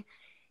behind me.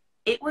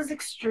 It was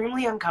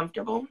extremely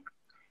uncomfortable.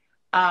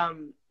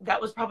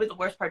 That was probably the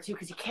worst part too,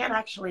 because you can't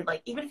actually,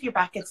 like, even if your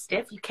back gets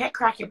stiff, you can't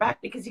crack your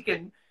back because you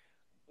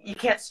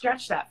can't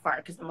stretch that far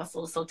because the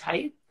muscle is so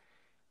tight.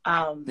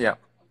 Yeah.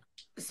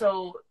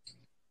 So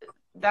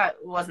that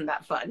wasn't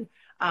that fun.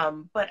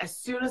 But as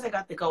soon as I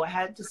got the go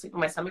ahead to sleep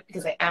on my stomach,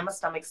 because I am a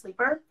stomach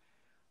sleeper,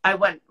 I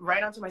went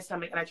right onto my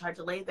stomach and I tried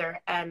to lay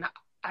there, and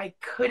I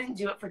couldn't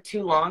do it for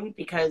too long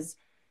because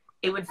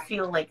it would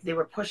feel like they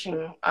were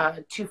pushing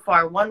too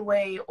far one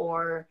way,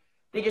 or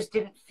they just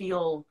didn't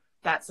feel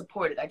that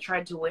supported. I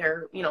tried to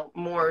wear,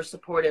 more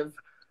supportive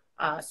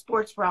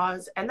sports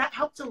bras, and that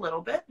helped a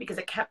little bit because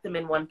it kept them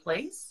in one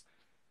place.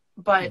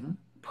 But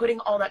putting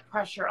all that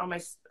pressure on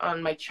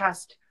my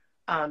chest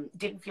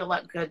didn't feel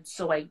that good.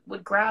 So I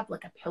would grab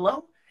like a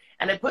pillow,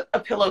 and I put a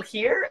pillow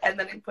here, and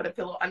then I put a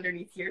pillow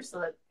underneath here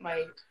so that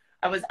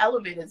I was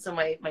elevated, so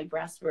my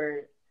breasts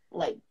were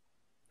like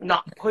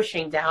not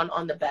pushing down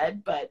on the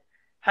bed, but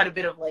had a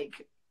bit of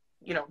like,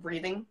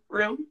 breathing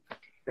room.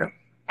 Yeah.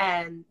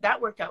 And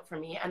that worked out for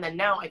me. And then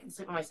now I can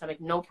sleep on my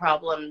stomach, no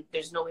problem.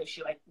 There's no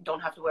issue. I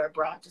don't have to wear a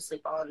bra to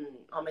sleep on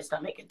my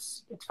stomach.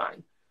 It's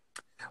fine.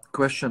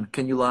 Question: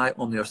 can you lie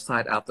on your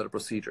side after the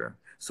procedure?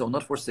 So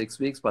not for 6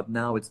 weeks, but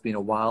now it's been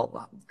a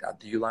while.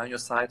 Do you lie on your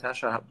side,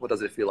 Tasha? What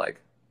does it feel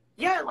like?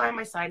 Yeah, I lie on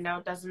my side now.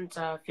 It doesn't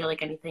feel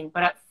like anything.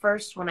 But at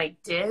first when I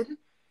did,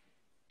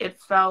 it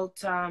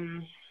felt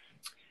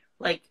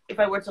like if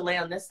I were to lay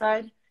on this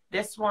side,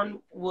 this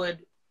one would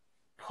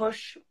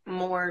push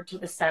more to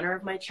the center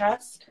of my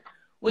chest,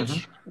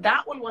 which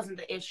that one wasn't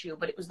the issue,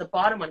 but it was the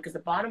bottom one, because the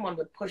bottom one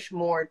would push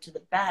more to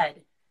the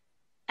bed,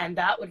 and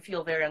that would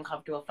feel very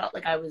uncomfortable. It felt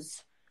like I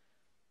was,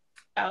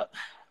 I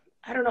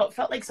don't know, it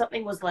felt like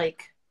something was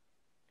like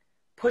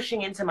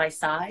pushing into my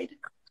side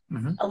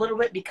a little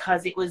bit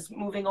because it was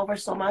moving over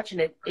so much,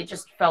 and it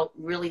just felt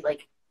really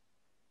like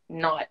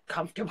not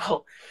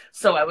comfortable.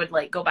 So I would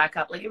like go back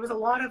up. Like it was a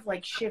lot of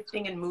like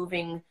shifting and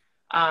moving.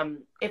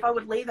 If I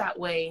would lay that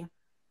way,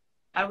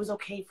 I was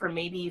okay for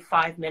maybe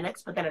 5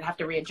 minutes, but then I'd have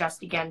to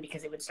readjust again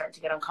because it would start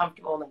to get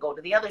uncomfortable, and then go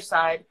to the other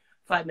side,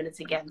 5 minutes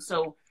again.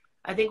 So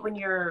I think when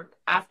you're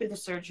after the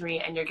surgery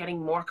and you're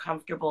getting more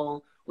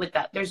comfortable with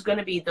that, there's going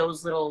to be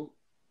those little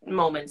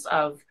moments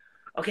of,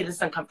 okay, this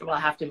is uncomfortable, I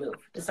have to move.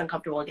 This is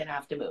uncomfortable again, I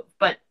have to move.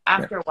 But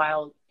after a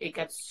while, it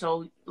gets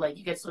so, like,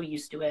 you get so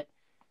used to it,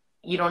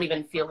 you don't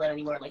even feel it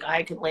anymore. Like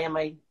I can lay on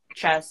my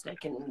chest, I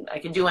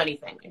can do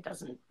anything. It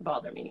doesn't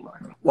bother me anymore.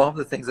 One of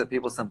the things that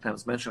people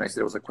sometimes mention, actually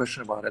there was a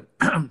question about it,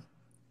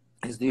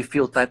 is do you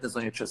feel tightness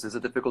on your chest? Is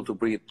it difficult to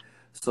breathe?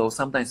 So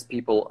sometimes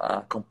people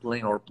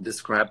complain or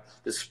describe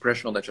this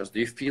pressure on the chest. Do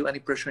you feel any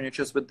pressure on your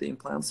chest with the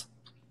implants?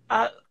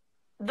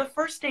 The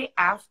first day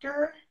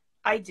after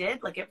I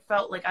did, like it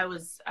felt like I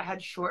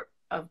had short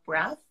of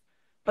breath,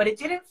 but it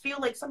didn't feel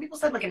like, some people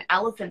said like an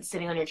elephant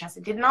sitting on your chest.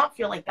 It did not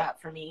feel like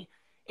that for me.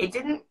 It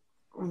didn't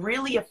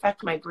really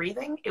affect my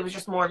breathing. It was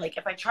just more like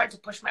if I tried to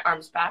push my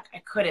arms back, I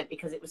couldn't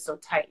because it was so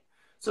tight.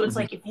 So it's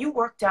like if you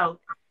worked out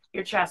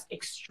your chest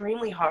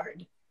extremely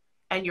hard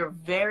and you're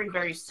very,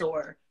 very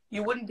sore,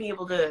 you wouldn't be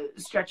able to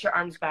stretch your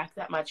arms back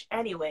that much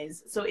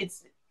anyways. So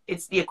it's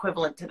the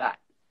equivalent to that.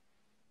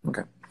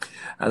 Okay.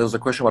 There was a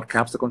question about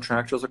capsule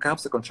contractures. A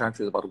capsule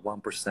contracture is about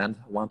 1%,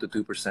 1 to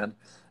 2%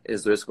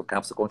 is the risk of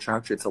capsule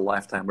contracture. It's a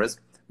lifetime risk.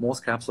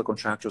 Most capsule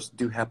contractures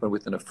do happen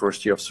within the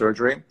first year of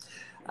surgery.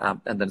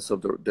 And then so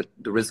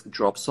the risk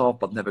drops off,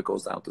 but never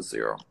goes down to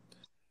zero.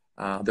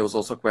 There was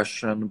also a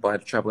question by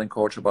the traveling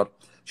coach about,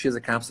 she has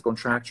a capsule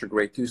contracture,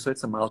 grade 2, so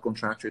it's a mild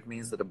contracture. It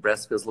means that the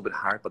breast feels a little bit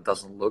hard, but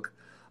doesn't look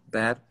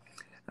bad.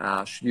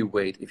 Should you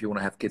wait if you want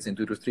to have kids in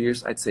 2 to 3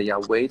 years? I'd say, yeah,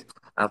 wait.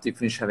 After you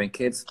finish having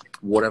kids,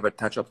 whatever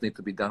touch-ups need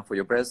to be done for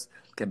your breast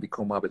can be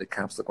come up with a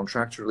capsule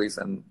contracture release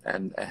and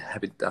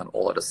have it done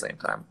all at the same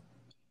time.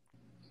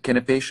 Can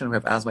a patient who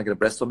have asthma get a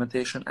breast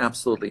augmentation?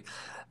 Absolutely.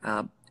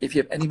 If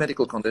you have any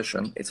medical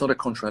condition, it's not a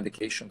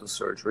contraindication to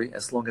surgery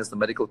as long as the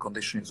medical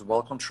condition is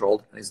well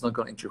controlled and is not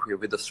going to interfere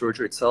with the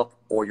surgery itself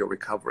or your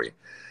recovery.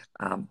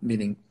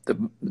 Meaning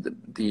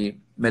the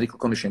medical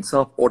condition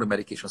itself or the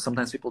medication.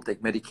 Sometimes people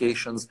take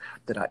medications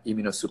that are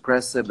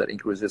immunosuppressive, that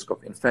increase risk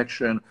of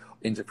infection,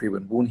 interfere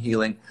with wound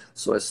healing.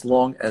 So as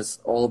long as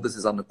all of this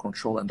is under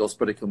control and those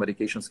particular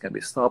medications can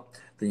be stopped,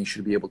 then you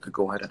should be able to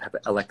go ahead and have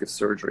an elective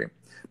surgery.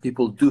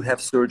 People do have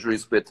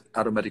surgeries with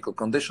other medical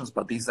conditions,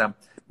 but these are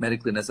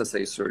medically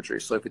necessary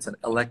surgeries. So if it's an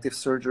elective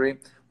surgery,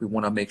 we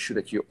want to make sure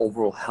that you're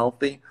overall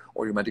healthy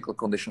or your medical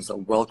conditions are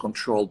well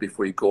controlled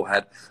before you go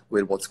ahead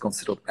with what's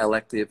considered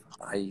elective,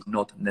 i.e.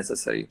 not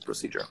necessary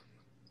procedure.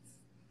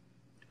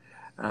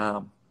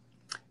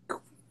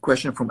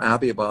 Question from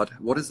Abby about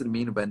what does it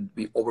mean when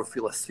we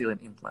overfill a saline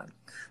implant?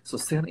 So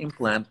saline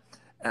implant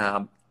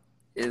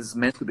is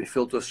meant to be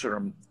filled to a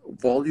certain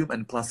volume,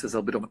 and plus there's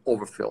a bit of an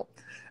overfill.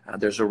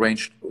 There's a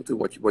range to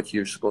what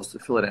you're supposed to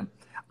fill it in.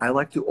 I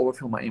like to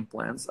overfill my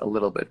implants a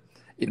little bit.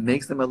 It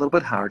makes them a little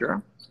bit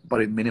harder, but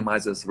it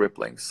minimizes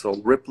rippling. So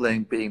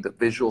rippling being the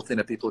visual thing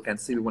that people can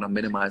see, we want to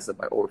minimize it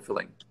by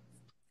overfilling.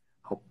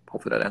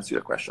 Hopefully that answers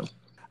your question.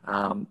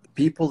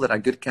 People that are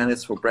good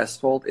candidates for breast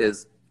fold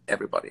is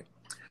everybody.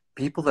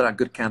 People that are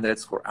good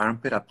candidates for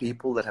armpit are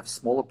people that have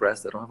smaller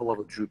breasts, that don't have a lot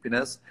of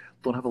droopiness,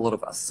 don't have a lot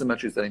of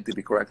asymmetries that need to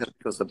be corrected,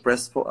 because the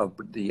breast fold,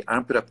 the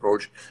armpit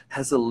approach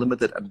has a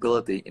limited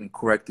ability in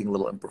correcting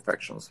little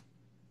imperfections.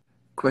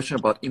 Question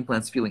about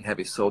implants feeling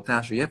heavy. So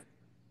Tasha,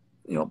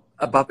 you have,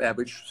 above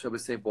average, shall we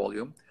say,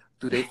 volume.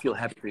 Do they feel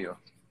heavy for you?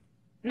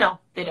 No,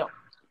 they don't.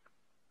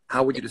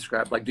 How would you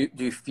describe? Like, do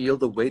you feel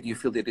the weight? Do you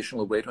feel the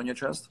additional weight on your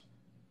chest?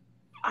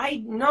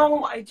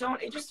 No, I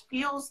don't. It just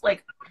feels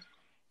like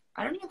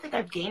I don't even think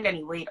I've gained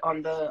any weight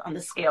on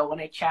the scale when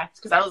I checked,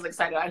 because I was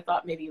excited. I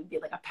thought maybe it would be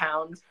like a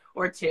pound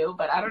or two,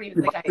 but I don't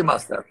even think You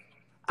must have.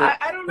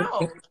 I don't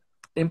know.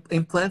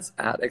 Implants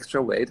add extra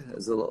weight,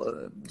 as a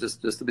little,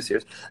 just to be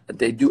serious.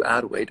 They do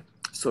add weight,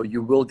 so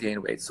you will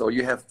gain weight. So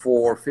you have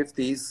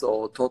 450s,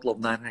 so a total of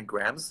 900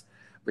 grams,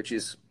 which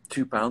is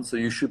 2 pounds. So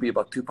you should be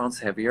about 2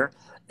 pounds heavier.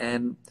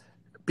 And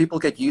people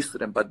get used to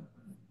them, but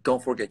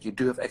don't forget, you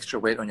do have extra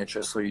weight on your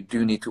chest, so you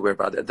do need to wear a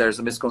bra. There's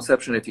a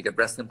misconception if you get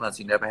breast implants,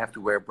 you never have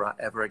to wear a bra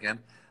ever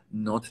again.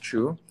 Not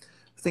true.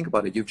 Think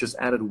about it. You've just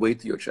added weight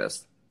to your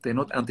chest. They're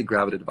not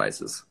anti-gravity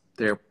devices.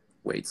 They're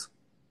weights.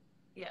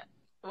 Yeah.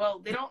 Well,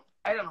 they don't,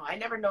 I don't know. I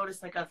never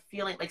noticed like a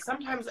feeling. Like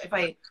sometimes if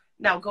I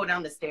now go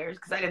down the stairs,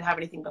 because I didn't have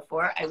anything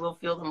before, I will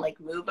feel them like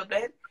move a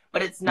bit,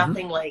 but it's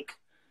nothing like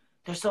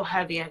they're so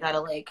heavy I got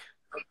to like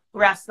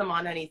rest them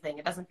on anything.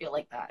 It doesn't feel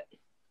like that.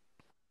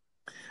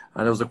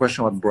 There was a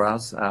question about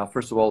bras.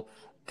 First of all,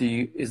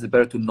 is it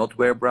better to not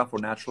wear a bra for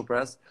natural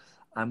breasts?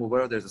 I'm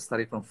aware there's a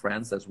study from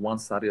France. There's one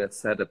study that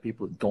said that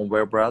people who don't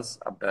wear bras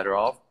are better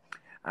off.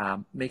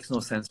 Makes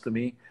no sense to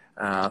me.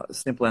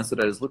 Simple answer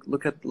to that is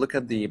look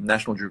at the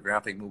National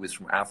Geographic movies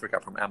from Africa,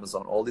 from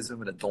Amazon. All these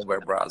women that don't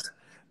wear bras,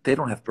 they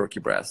don't have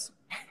perky breasts.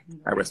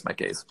 I rest my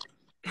case.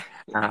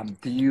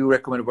 Do you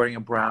recommend wearing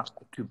a bra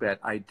to bed?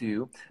 I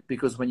do,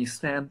 because when you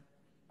stand,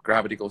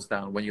 gravity goes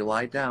down. When you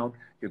lie down,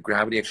 your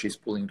gravity actually is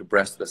pulling the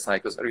breast to the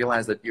side. Because I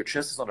realize that your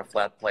chest is on a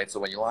flat plate, so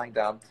when you're lying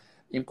down,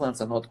 implants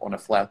are not on a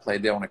flat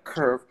plate. They're on a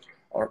curve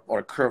or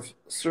a curved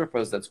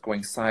surface that's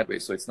going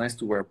sideways. So it's nice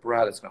to wear a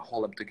bra that's going to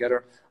hold them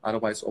together.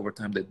 Otherwise, over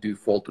time, they do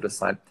fall to the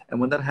side. And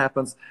when that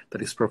happens,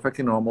 that is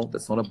perfectly normal.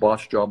 That's not a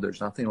botch job.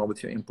 There's nothing wrong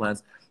with your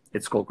implants.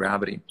 It's called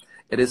gravity.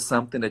 It is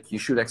something that you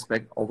should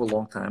expect over a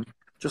long time.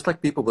 Just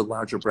like people with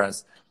larger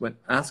breasts.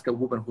 Ask a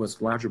woman who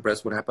has larger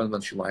breasts what happens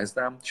when she lies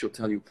down, she'll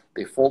tell you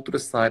they fall to the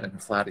side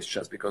and flat is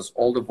chest, because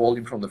all the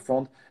volume from the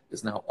front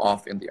is now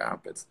off in the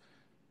armpits.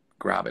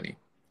 Gravity.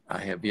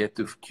 I have yet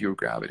to cure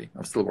gravity.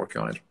 I'm still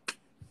working on it.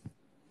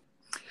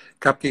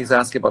 Cupcake's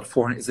asking about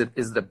forehand.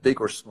 Is it a big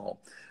or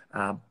small?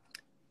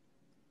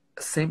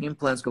 Same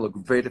implants can look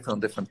very different on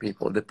different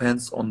people. It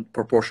depends on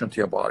proportion to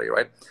your body,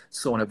 right?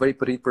 So on a very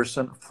petite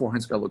person,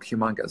 forehand's going to look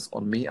humongous.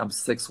 On me, I'm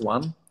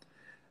 6'1".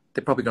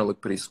 They're probably going to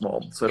look pretty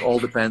small. So it all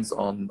depends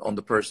on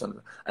the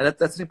person. And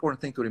that's an important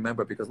thing to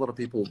remember, because a lot of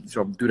people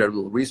do their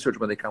little research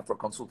when they come for a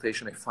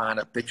consultation. They find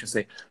a picture and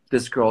say,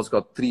 this girl's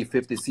got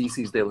 350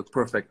 cc's. They look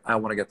perfect. I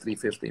want to get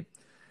 350.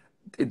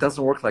 It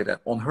doesn't work like that.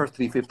 On her,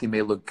 350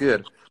 may look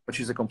good, but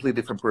she's a completely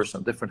different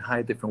person, different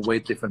height, different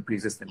weight, different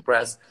pre-existing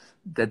breasts.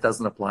 That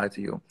doesn't apply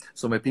to you.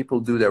 So when people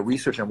do their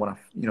research and want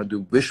to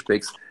do wish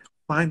pics,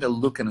 find a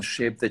look and a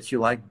shape that you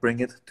like, bring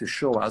it to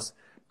show us.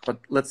 But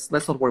let's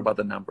not worry about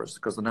the numbers,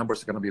 because the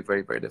numbers are going to be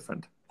very, very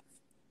different.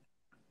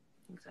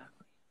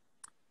 Exactly.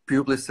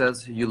 Publi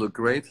says, you look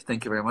great.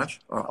 Thank you very much.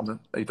 Are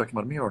you talking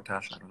about me or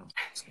Tasha? I don't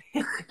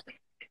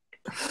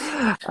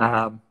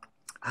know.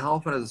 How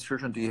often as a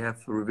surgeon do you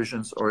have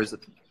revisions, or is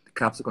it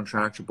capsule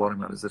contracture,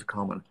 bottom out? Is it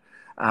common?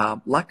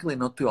 Luckily,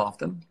 not too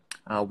often.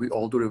 We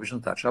all do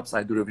revision touch-ups.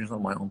 I do revisions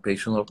on my own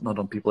patients, not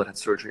on people that had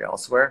surgery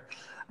elsewhere.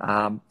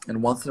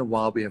 And once in a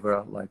while, we have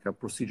a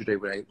procedure day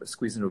where I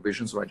squeeze in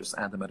revisions, or I just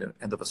add them at the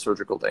end of a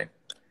surgical day.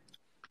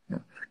 Yeah.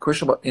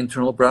 Question about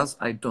internal bras.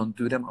 I don't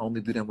do them. I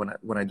only do them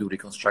when I do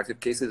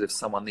reconstructive cases. If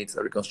someone needs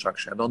a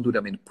reconstruction, I don't do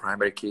them in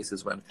primary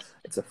cases when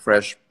it's a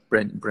fresh,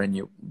 brand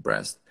new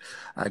breast.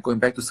 Going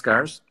back to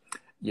scars,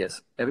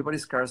 yes,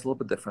 everybody's scars a little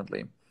bit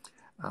differently.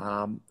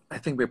 I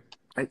think we're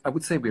I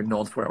would say we're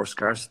known for our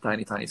scars,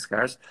 tiny, tiny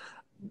scars.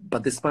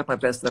 But despite my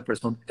best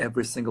efforts, not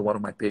every single one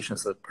of my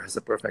patients has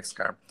a perfect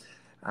scar.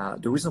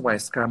 The reason why a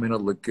scar may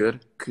not look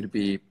good could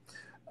be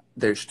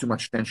there's too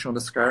much tension on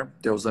the scar,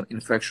 there was an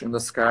infection in the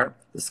scar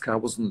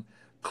wasn't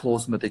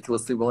closed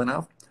meticulously well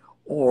enough,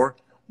 or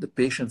the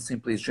patient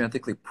simply is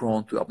genetically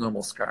prone to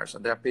abnormal scars.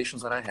 And there are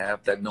patients that I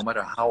have that no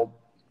matter how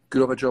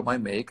good of a job I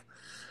make,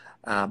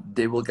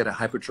 they will get a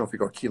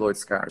hypertrophic or keloid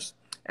scars.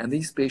 And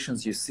these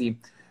patients, you see,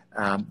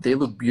 they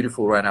look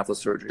beautiful right after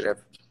surgery. They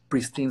have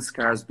pristine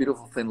scars,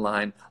 beautiful thin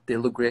line. They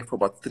look great for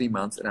about 3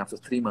 months, and after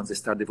 3 months, they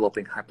start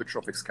developing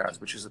hypertrophic scars,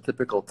 which is a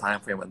typical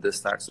time frame when this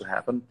starts to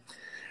happen.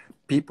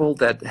 People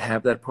that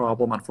have that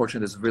problem,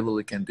 unfortunately, there's really little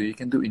you can do. You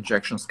can do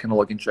injections,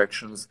 Kenalog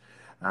injections,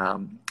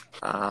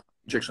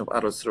 injection of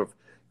other sort of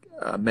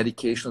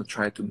medications to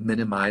try to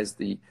minimize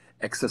the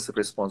excessive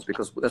response,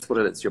 because that's what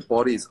it is. Your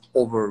body is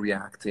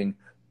overreacting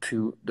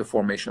to the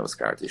formation of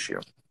scar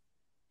tissue.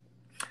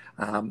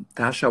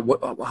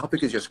 Tasha, how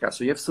big is your scar?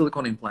 So you have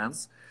silicone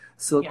implants.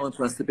 Silicone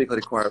implants typically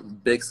require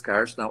big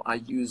scars. Now I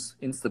use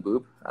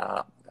Instaboob.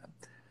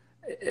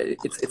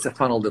 It's a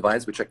funnel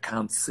device, which I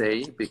can't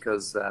say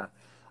because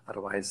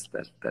otherwise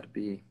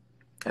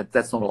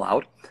that's not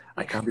allowed.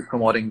 I can't be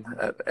promoting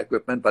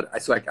equipment, but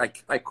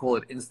I call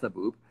it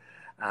Instaboob.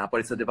 But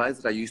it's a device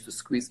that I use to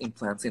squeeze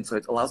implants in. So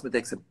it allows me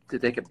to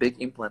take a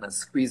big implant and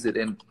squeeze it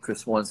in to a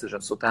small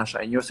incision. So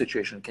Tasha, in your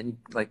situation, can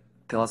you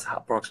tell us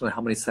approximately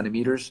how many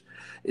centimeters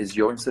is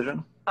your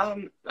incision?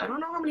 I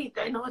don't know how many.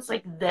 I know it's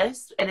like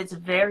this, and it's a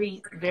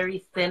very,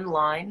 very thin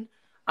line.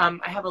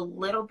 I have a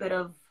little bit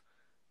of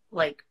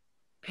like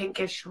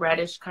pinkish,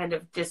 reddish kind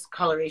of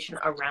discoloration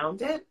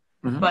around it,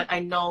 but I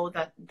know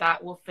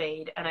that will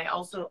fade. And I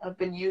also have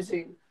been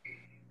using,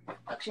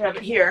 actually I have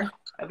it here.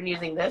 I've been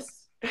using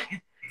this.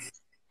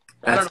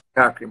 That's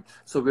scar cream.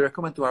 So we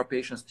recommend to our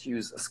patients to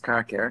use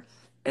Scar Care.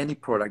 Any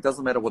product,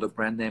 doesn't matter what the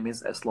brand name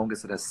is, as long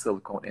as it has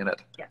silicone in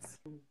it. Yes.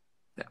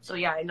 Yeah. So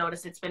yeah, I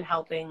noticed it's been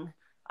helping.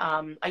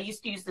 I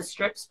used to use the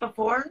strips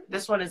before.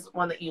 This one is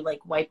one that you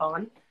like wipe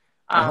on.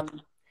 I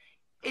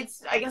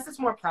guess it's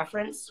more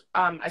preference.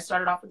 I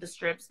started off with the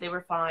strips. They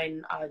were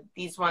fine.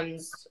 This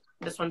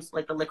one's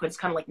like the liquid's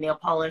kind of like nail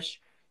polish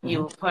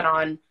you put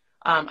on.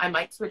 I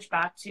might switch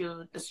back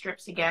to the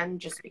strips again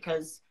just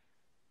because,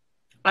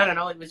 I don't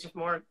know, it was just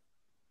more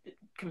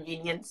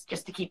convenience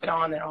just to keep it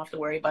on and I don't have to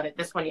worry about it.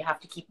 This one you have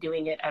to keep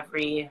doing it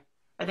every,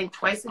 I think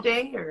twice a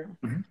day or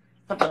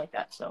something like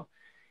that. So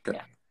good.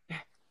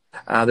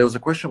 Yeah. There was a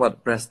question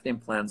about breast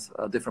implants,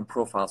 different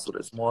profiles. So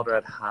there's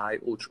moderate, high,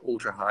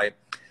 ultra high.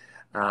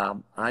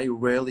 I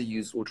rarely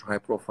use ultra high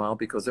profile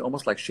because they're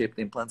almost like shaped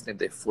implants, and if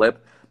they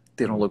flip,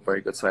 they don't look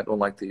very good. So I don't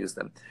like to use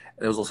them. And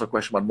there was also a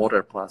question about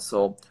moderate plus.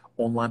 So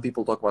online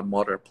people talk about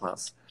moderate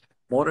plus.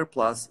 Moderate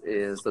plus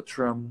is the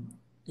term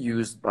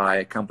used by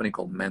a company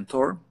called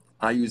Mentor.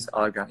 I use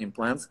Allergan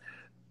implants.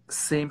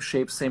 Same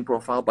shape, same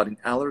profile, but in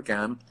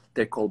Allergan,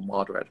 they're called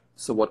moderate.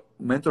 So what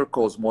Mentor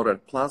calls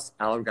moderate plus,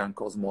 Allergan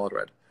calls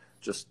moderate,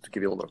 just to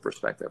give you a little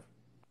perspective.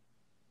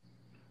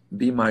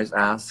 Bima is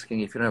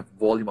asking if you don't have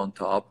volume on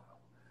top,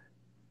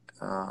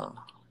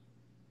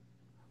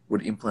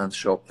 would implants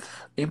show?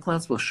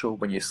 Implants will show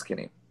when you're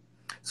skinny.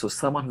 So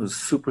someone who's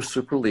super,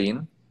 super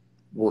lean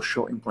will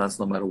show implants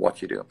no matter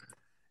what you do.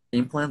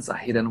 Implants are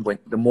hidden when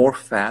the more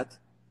fat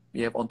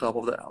you have on top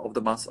of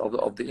the mass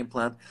of the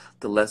implant,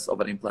 the less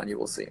of an implant you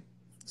will see.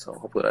 So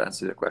hopefully that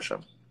answers your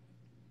question.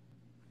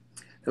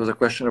 There was a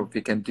question of if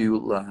you can do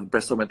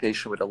breast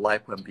augmentation with a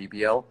lipo and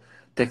BBL.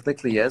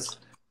 Technically, yes.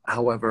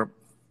 However,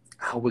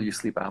 how will you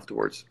sleep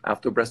afterwards?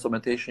 After breast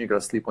augmentation, you gotta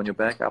sleep on your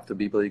back. After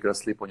BBL, you gotta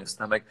sleep on your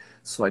stomach.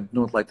 So I do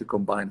not like to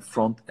combine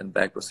front and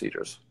back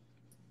procedures.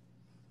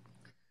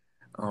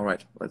 All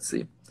right, let's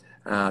see.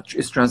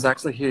 Is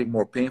transaxle healing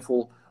more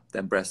painful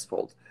than breast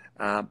fold?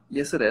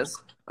 Yes, it is,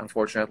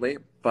 unfortunately,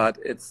 but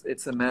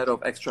it's a matter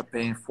of extra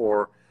pain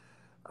for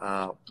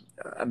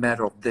a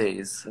matter of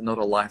days, not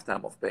a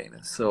lifetime of pain.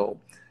 So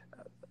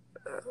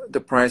the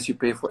price you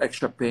pay for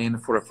extra pain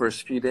for the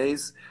first few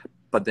days,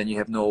 but then you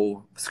have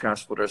no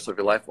scars for the rest of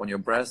your life on your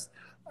breast,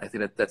 I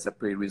think that's a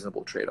pretty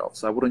reasonable trade-off.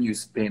 So I wouldn't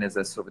use pain as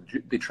a sort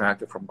of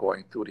detractor from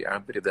going through the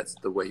armpit if that's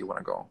the way you want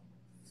to go.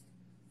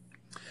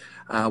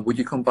 Would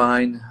you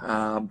combine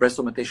breast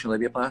augmentation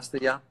and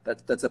labiaplasty? Yeah,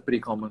 that's a pretty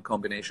common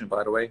combination,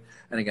 by the way.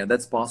 And again,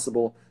 that's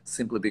possible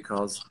simply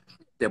because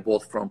they're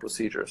both front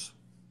procedures.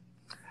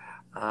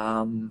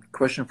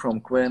 Question from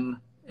Quinn,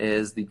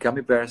 is the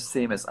gummy bear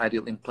same as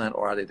ideal implant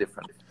or are they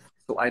different?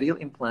 So ideal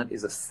implant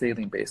is a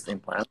saline-based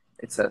implant.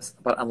 It says,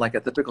 but unlike a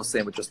typical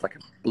saline with just like a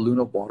balloon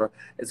of water,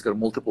 it's got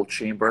multiple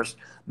chambers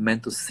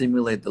meant to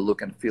simulate the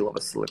look and feel of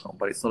a silicone,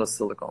 but it's not a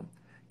silicone.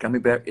 Gummy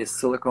bear is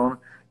silicone.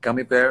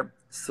 Gummy bear,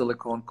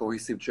 silicone,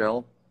 cohesive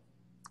gel.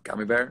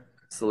 Gummy bear,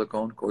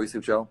 silicone,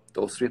 cohesive gel.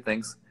 Those three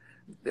things,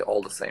 they're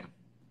all the same.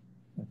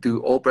 Do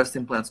all breast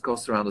implants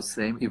cost around the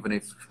same, even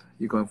if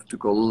you're going to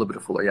go a little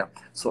bit fuller? Yeah.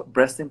 So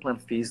breast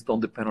implant fees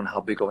don't depend on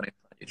how big of an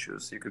implant you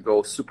choose. You could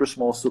go super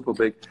small, super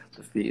big.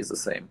 The fee is the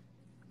same.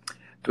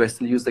 Do I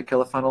still use the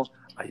Keller funnel?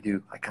 I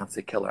do. I can't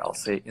say Keller. I'll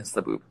say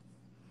Instaboob.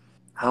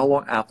 How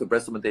long after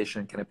breast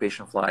augmentation can a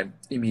patient fly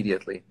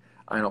immediately?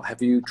 I know.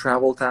 Have you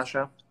traveled,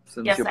 Tasha,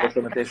 since Yes, your breast I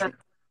augmentation?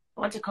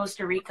 went to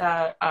Costa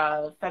Rica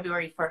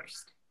February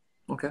 1st.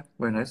 Okay,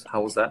 very nice.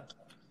 How was that?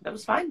 That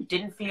was fine.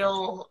 Didn't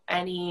feel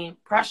any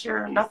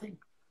pressure, nothing.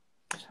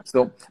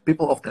 So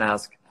people often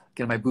ask,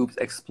 can my boobs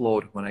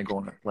explode when I go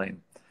on a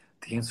plane?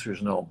 The answer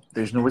is no.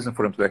 There's no reason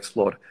for them to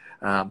explode.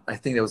 I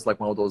think there was like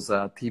one of those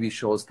TV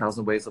shows,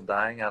 Thousand Ways of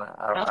Dying, and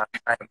No.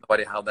 I have no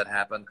idea how that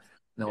happened.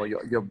 No,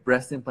 your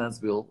breast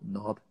implants will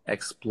not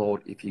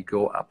explode if you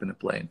go up in a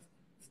plane.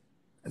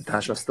 And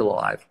Tasha's still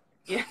alive.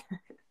 Yeah.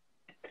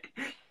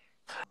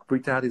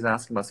 Britta is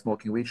asking about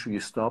smoking weed. Should you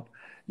stop?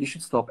 You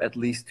should stop at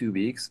least 2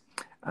 weeks.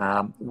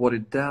 What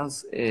it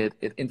does, it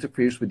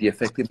interferes with the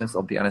effectiveness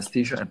of the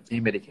anesthesia and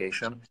pain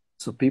medication.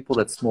 So people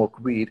that smoke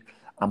weed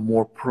are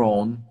more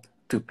prone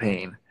to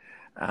pain.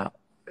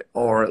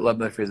 Or let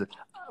me rephrase it,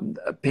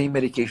 pain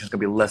medication is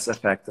going to be less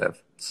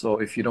effective. So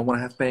if you don't want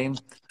to have pain,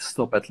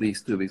 stop at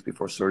least 2 weeks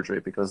before surgery,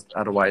 because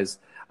otherwise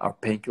our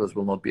painkillers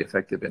will not be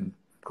effective in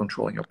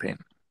controlling your pain.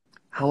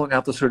 How long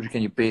after surgery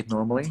can you bathe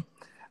normally?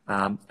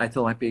 I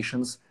tell my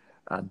patients,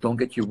 don't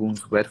get your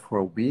wounds wet for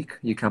a week.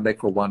 You come back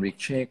for a 1 week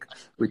check.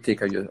 We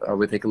take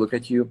a look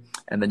at you,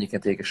 and then you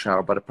can take a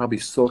shower. But probably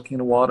soaking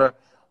in water,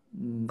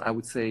 I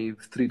would say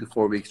 3 to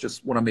 4 weeks.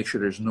 Just want to make sure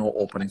there's no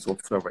openings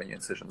whatsoever in your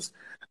incisions.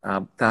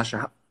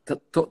 Tasha,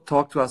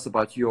 talk to us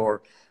about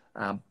your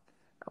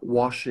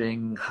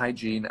washing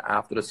hygiene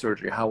after the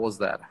surgery. How was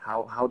that?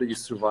 How did you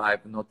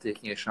survive not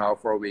taking a shower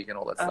for a week and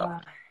all that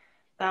stuff?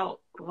 That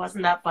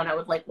wasn't that fun. I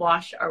would like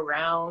wash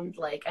around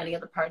like any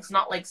other parts,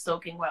 not like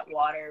soaking wet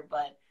water,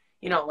 but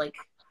you know, like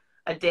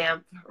a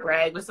damp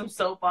rag with some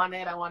soap on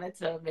it. I wanted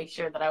to make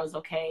sure that I was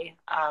okay.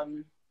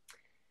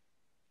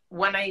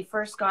 When I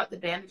first got the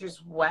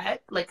bandages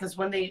wet, like, because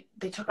when they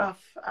took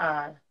off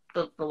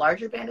the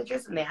larger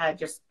bandages and they had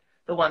just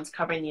the ones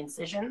covering the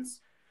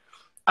incisions,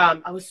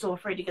 I was so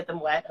afraid to get them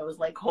wet. I was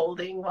like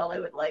holding while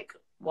I would like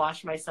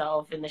wash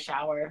myself in the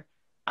shower.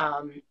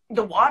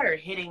 The water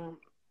hitting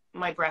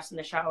my breasts in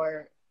the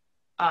shower,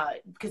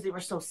 because they were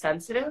so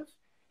sensitive,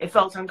 it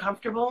felt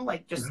uncomfortable,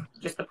 like just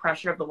the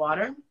pressure of the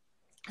water,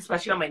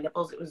 especially on my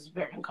nipples. It was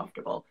very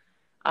uncomfortable.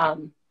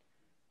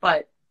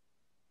 But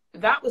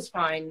that was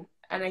fine.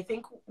 And I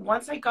think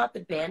once I got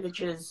the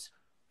bandages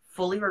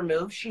fully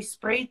removed, she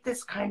sprayed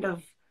this kind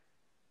of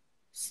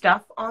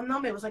stuff on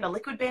them. It was like a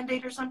liquid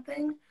Band-Aid or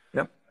something.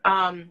 Yep.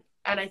 And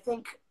I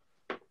think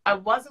I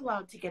was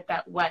allowed to get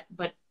that wet,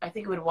 but I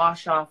think it would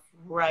wash off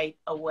right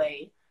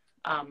away.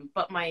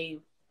 But my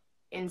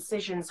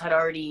incisions had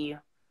already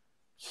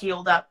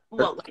healed up.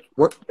 Well, like,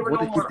 what there were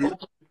no more open.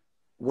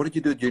 What did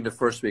you do during the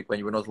first week when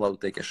you were not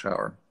allowed to take a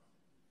shower?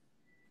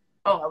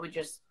 Oh, I would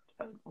just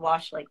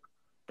wash like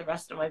the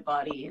rest of my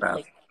body. Bath.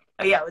 Like,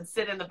 oh, yeah, I would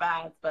sit in the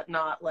bath, but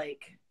not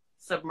like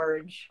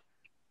submerge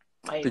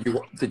my.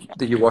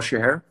 Did you wash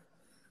your hair?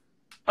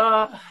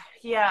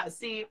 Yeah.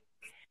 See,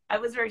 I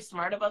was very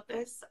smart about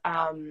this.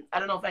 I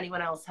don't know if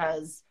anyone else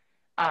has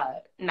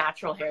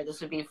natural hair. This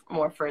would be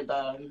more for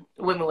the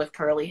women with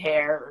curly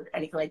hair or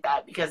anything like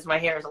that, because my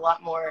hair is a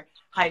lot more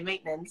high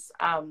maintenance.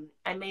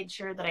 I made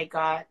sure that I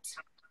got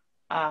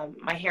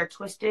my hair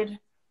twisted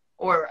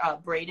or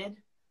braided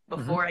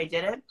before I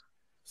did it.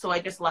 So I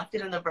just left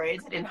it in the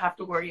braids. I didn't have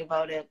to worry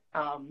about it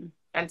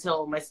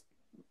until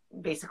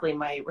basically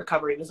my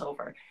recovery was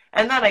over.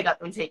 And then I got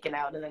them taken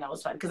out, and then I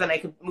was fine, because then I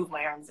could move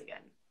my arms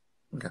again.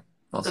 Okay.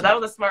 Awesome. So that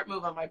was a smart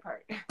move on my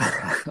part.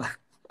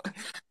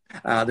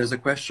 There's a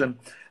question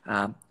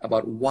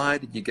about why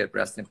did you get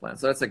breast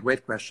implants? So that's a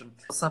great question.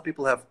 Some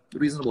people have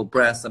reasonable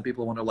breasts. Some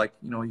people wonder, like,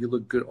 you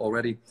look good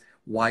already.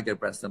 Why get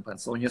breast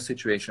implants? So in your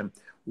situation,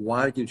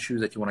 why did you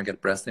choose that you want to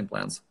get breast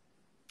implants?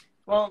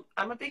 Well,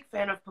 I'm a big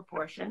fan of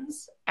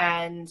proportions,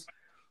 and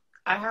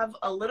I have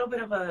a little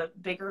bit of a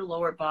bigger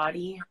lower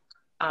body,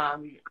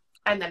 and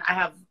then I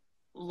have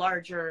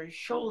larger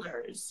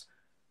shoulders.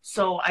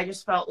 So I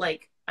just felt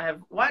like I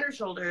have wider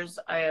shoulders,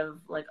 I have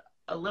like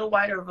a little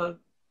wider of a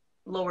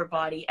lower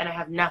body, and I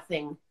have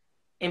nothing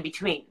in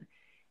between.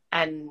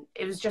 And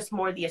it was just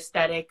more the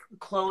aesthetic.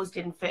 Clothes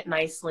didn't fit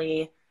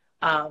nicely.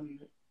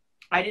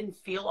 I didn't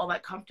feel all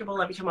that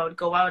comfortable. Every time I would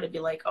go out, it'd be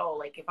like, oh,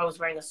 like if I was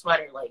wearing a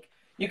sweater, like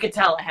you could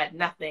tell I had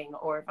nothing.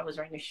 Or if I was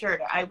wearing a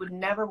shirt, I would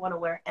never want to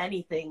wear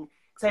anything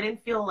because I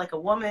didn't feel like a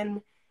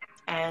woman.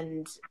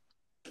 And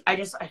I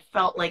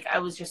felt like I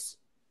was just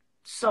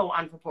so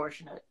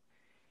unproportionate.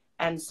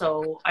 And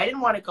so I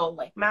didn't want to go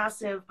like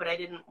massive, but I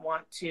didn't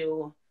want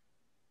to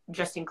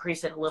just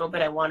increase it a little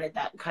bit. I wanted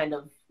that kind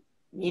of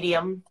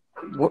medium.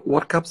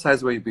 What cup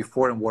size were you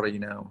before, and what are you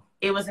now?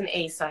 It was an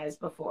A size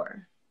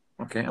before.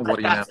 Okay, and what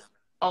are you now?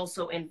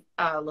 Also in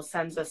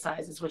Licenza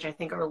sizes, which I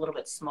think are a little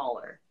bit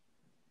smaller.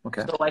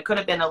 Okay. So I could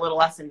have been a little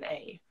less in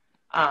A.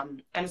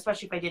 And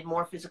especially if I did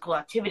more physical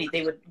activity,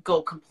 they would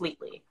go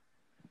completely.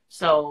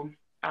 So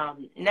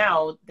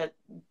now that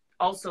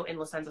also in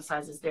Licenza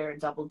sizes, they're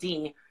double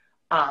D.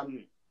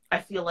 I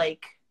feel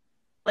like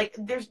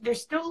they're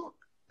still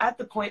at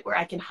the point where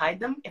I can hide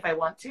them if I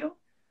want to,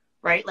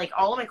 right? Like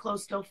all of my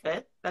clothes still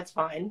fit. That's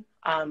fine.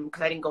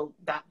 Because I didn't go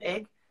that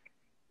big,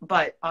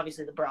 but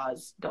obviously the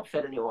bras don't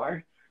fit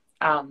anymore.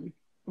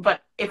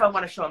 But if I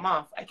want to show them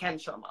off, I can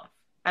show them off.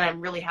 And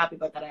I'm really happy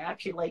about that. I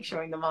actually like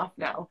showing them off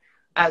now.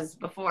 As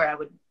before, I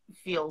would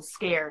feel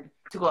scared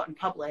to go out in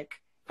public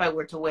if I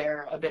were to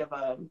wear a bit of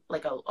a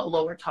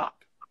lower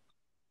top.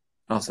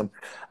 Awesome.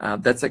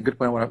 That's a good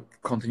point I want to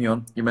continue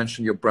on. You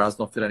mentioned your bras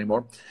don't fit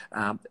anymore.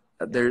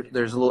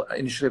 There's a little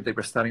initiative that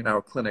we're starting in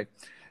our clinic.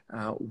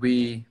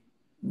 We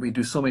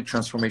do so many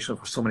transformations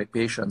for so many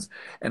patients,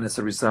 and as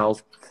a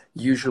result,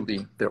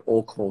 usually their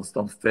old clothes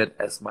don't fit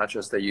as much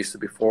as they used to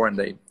before, and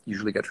they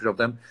usually get rid of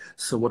them.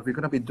 So what we're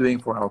going to be doing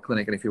for our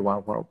clinic, and if you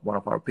want one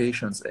of our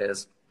patients,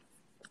 is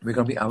we're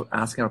going to be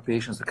asking our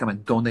patients to come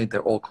and donate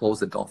their old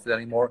clothes that don't fit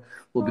anymore.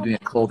 We'll be doing a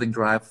clothing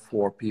drive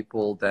for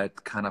people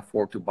that can't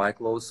afford to buy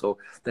clothes. So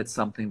that's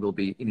something we'll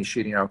be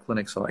initiating in our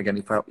clinic. So again,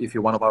 if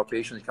you're one of our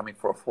patients coming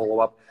for a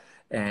follow-up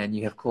and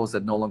you have clothes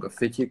that no longer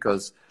fit you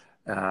because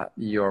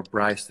your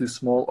bra is too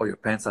small or your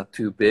pants are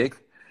too big,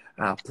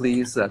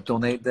 please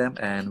donate them,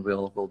 and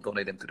we'll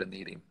donate them to the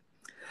needy.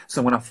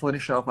 So I'm going to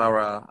finish off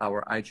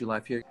our IG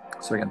live here.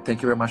 So again,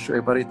 thank you very much to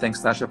everybody.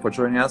 Thanks, Tasha, for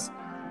joining us.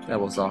 That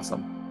was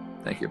awesome.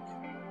 Thank you.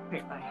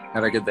 Great, bye.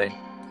 Have a good day.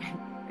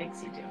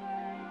 Thanks, you too.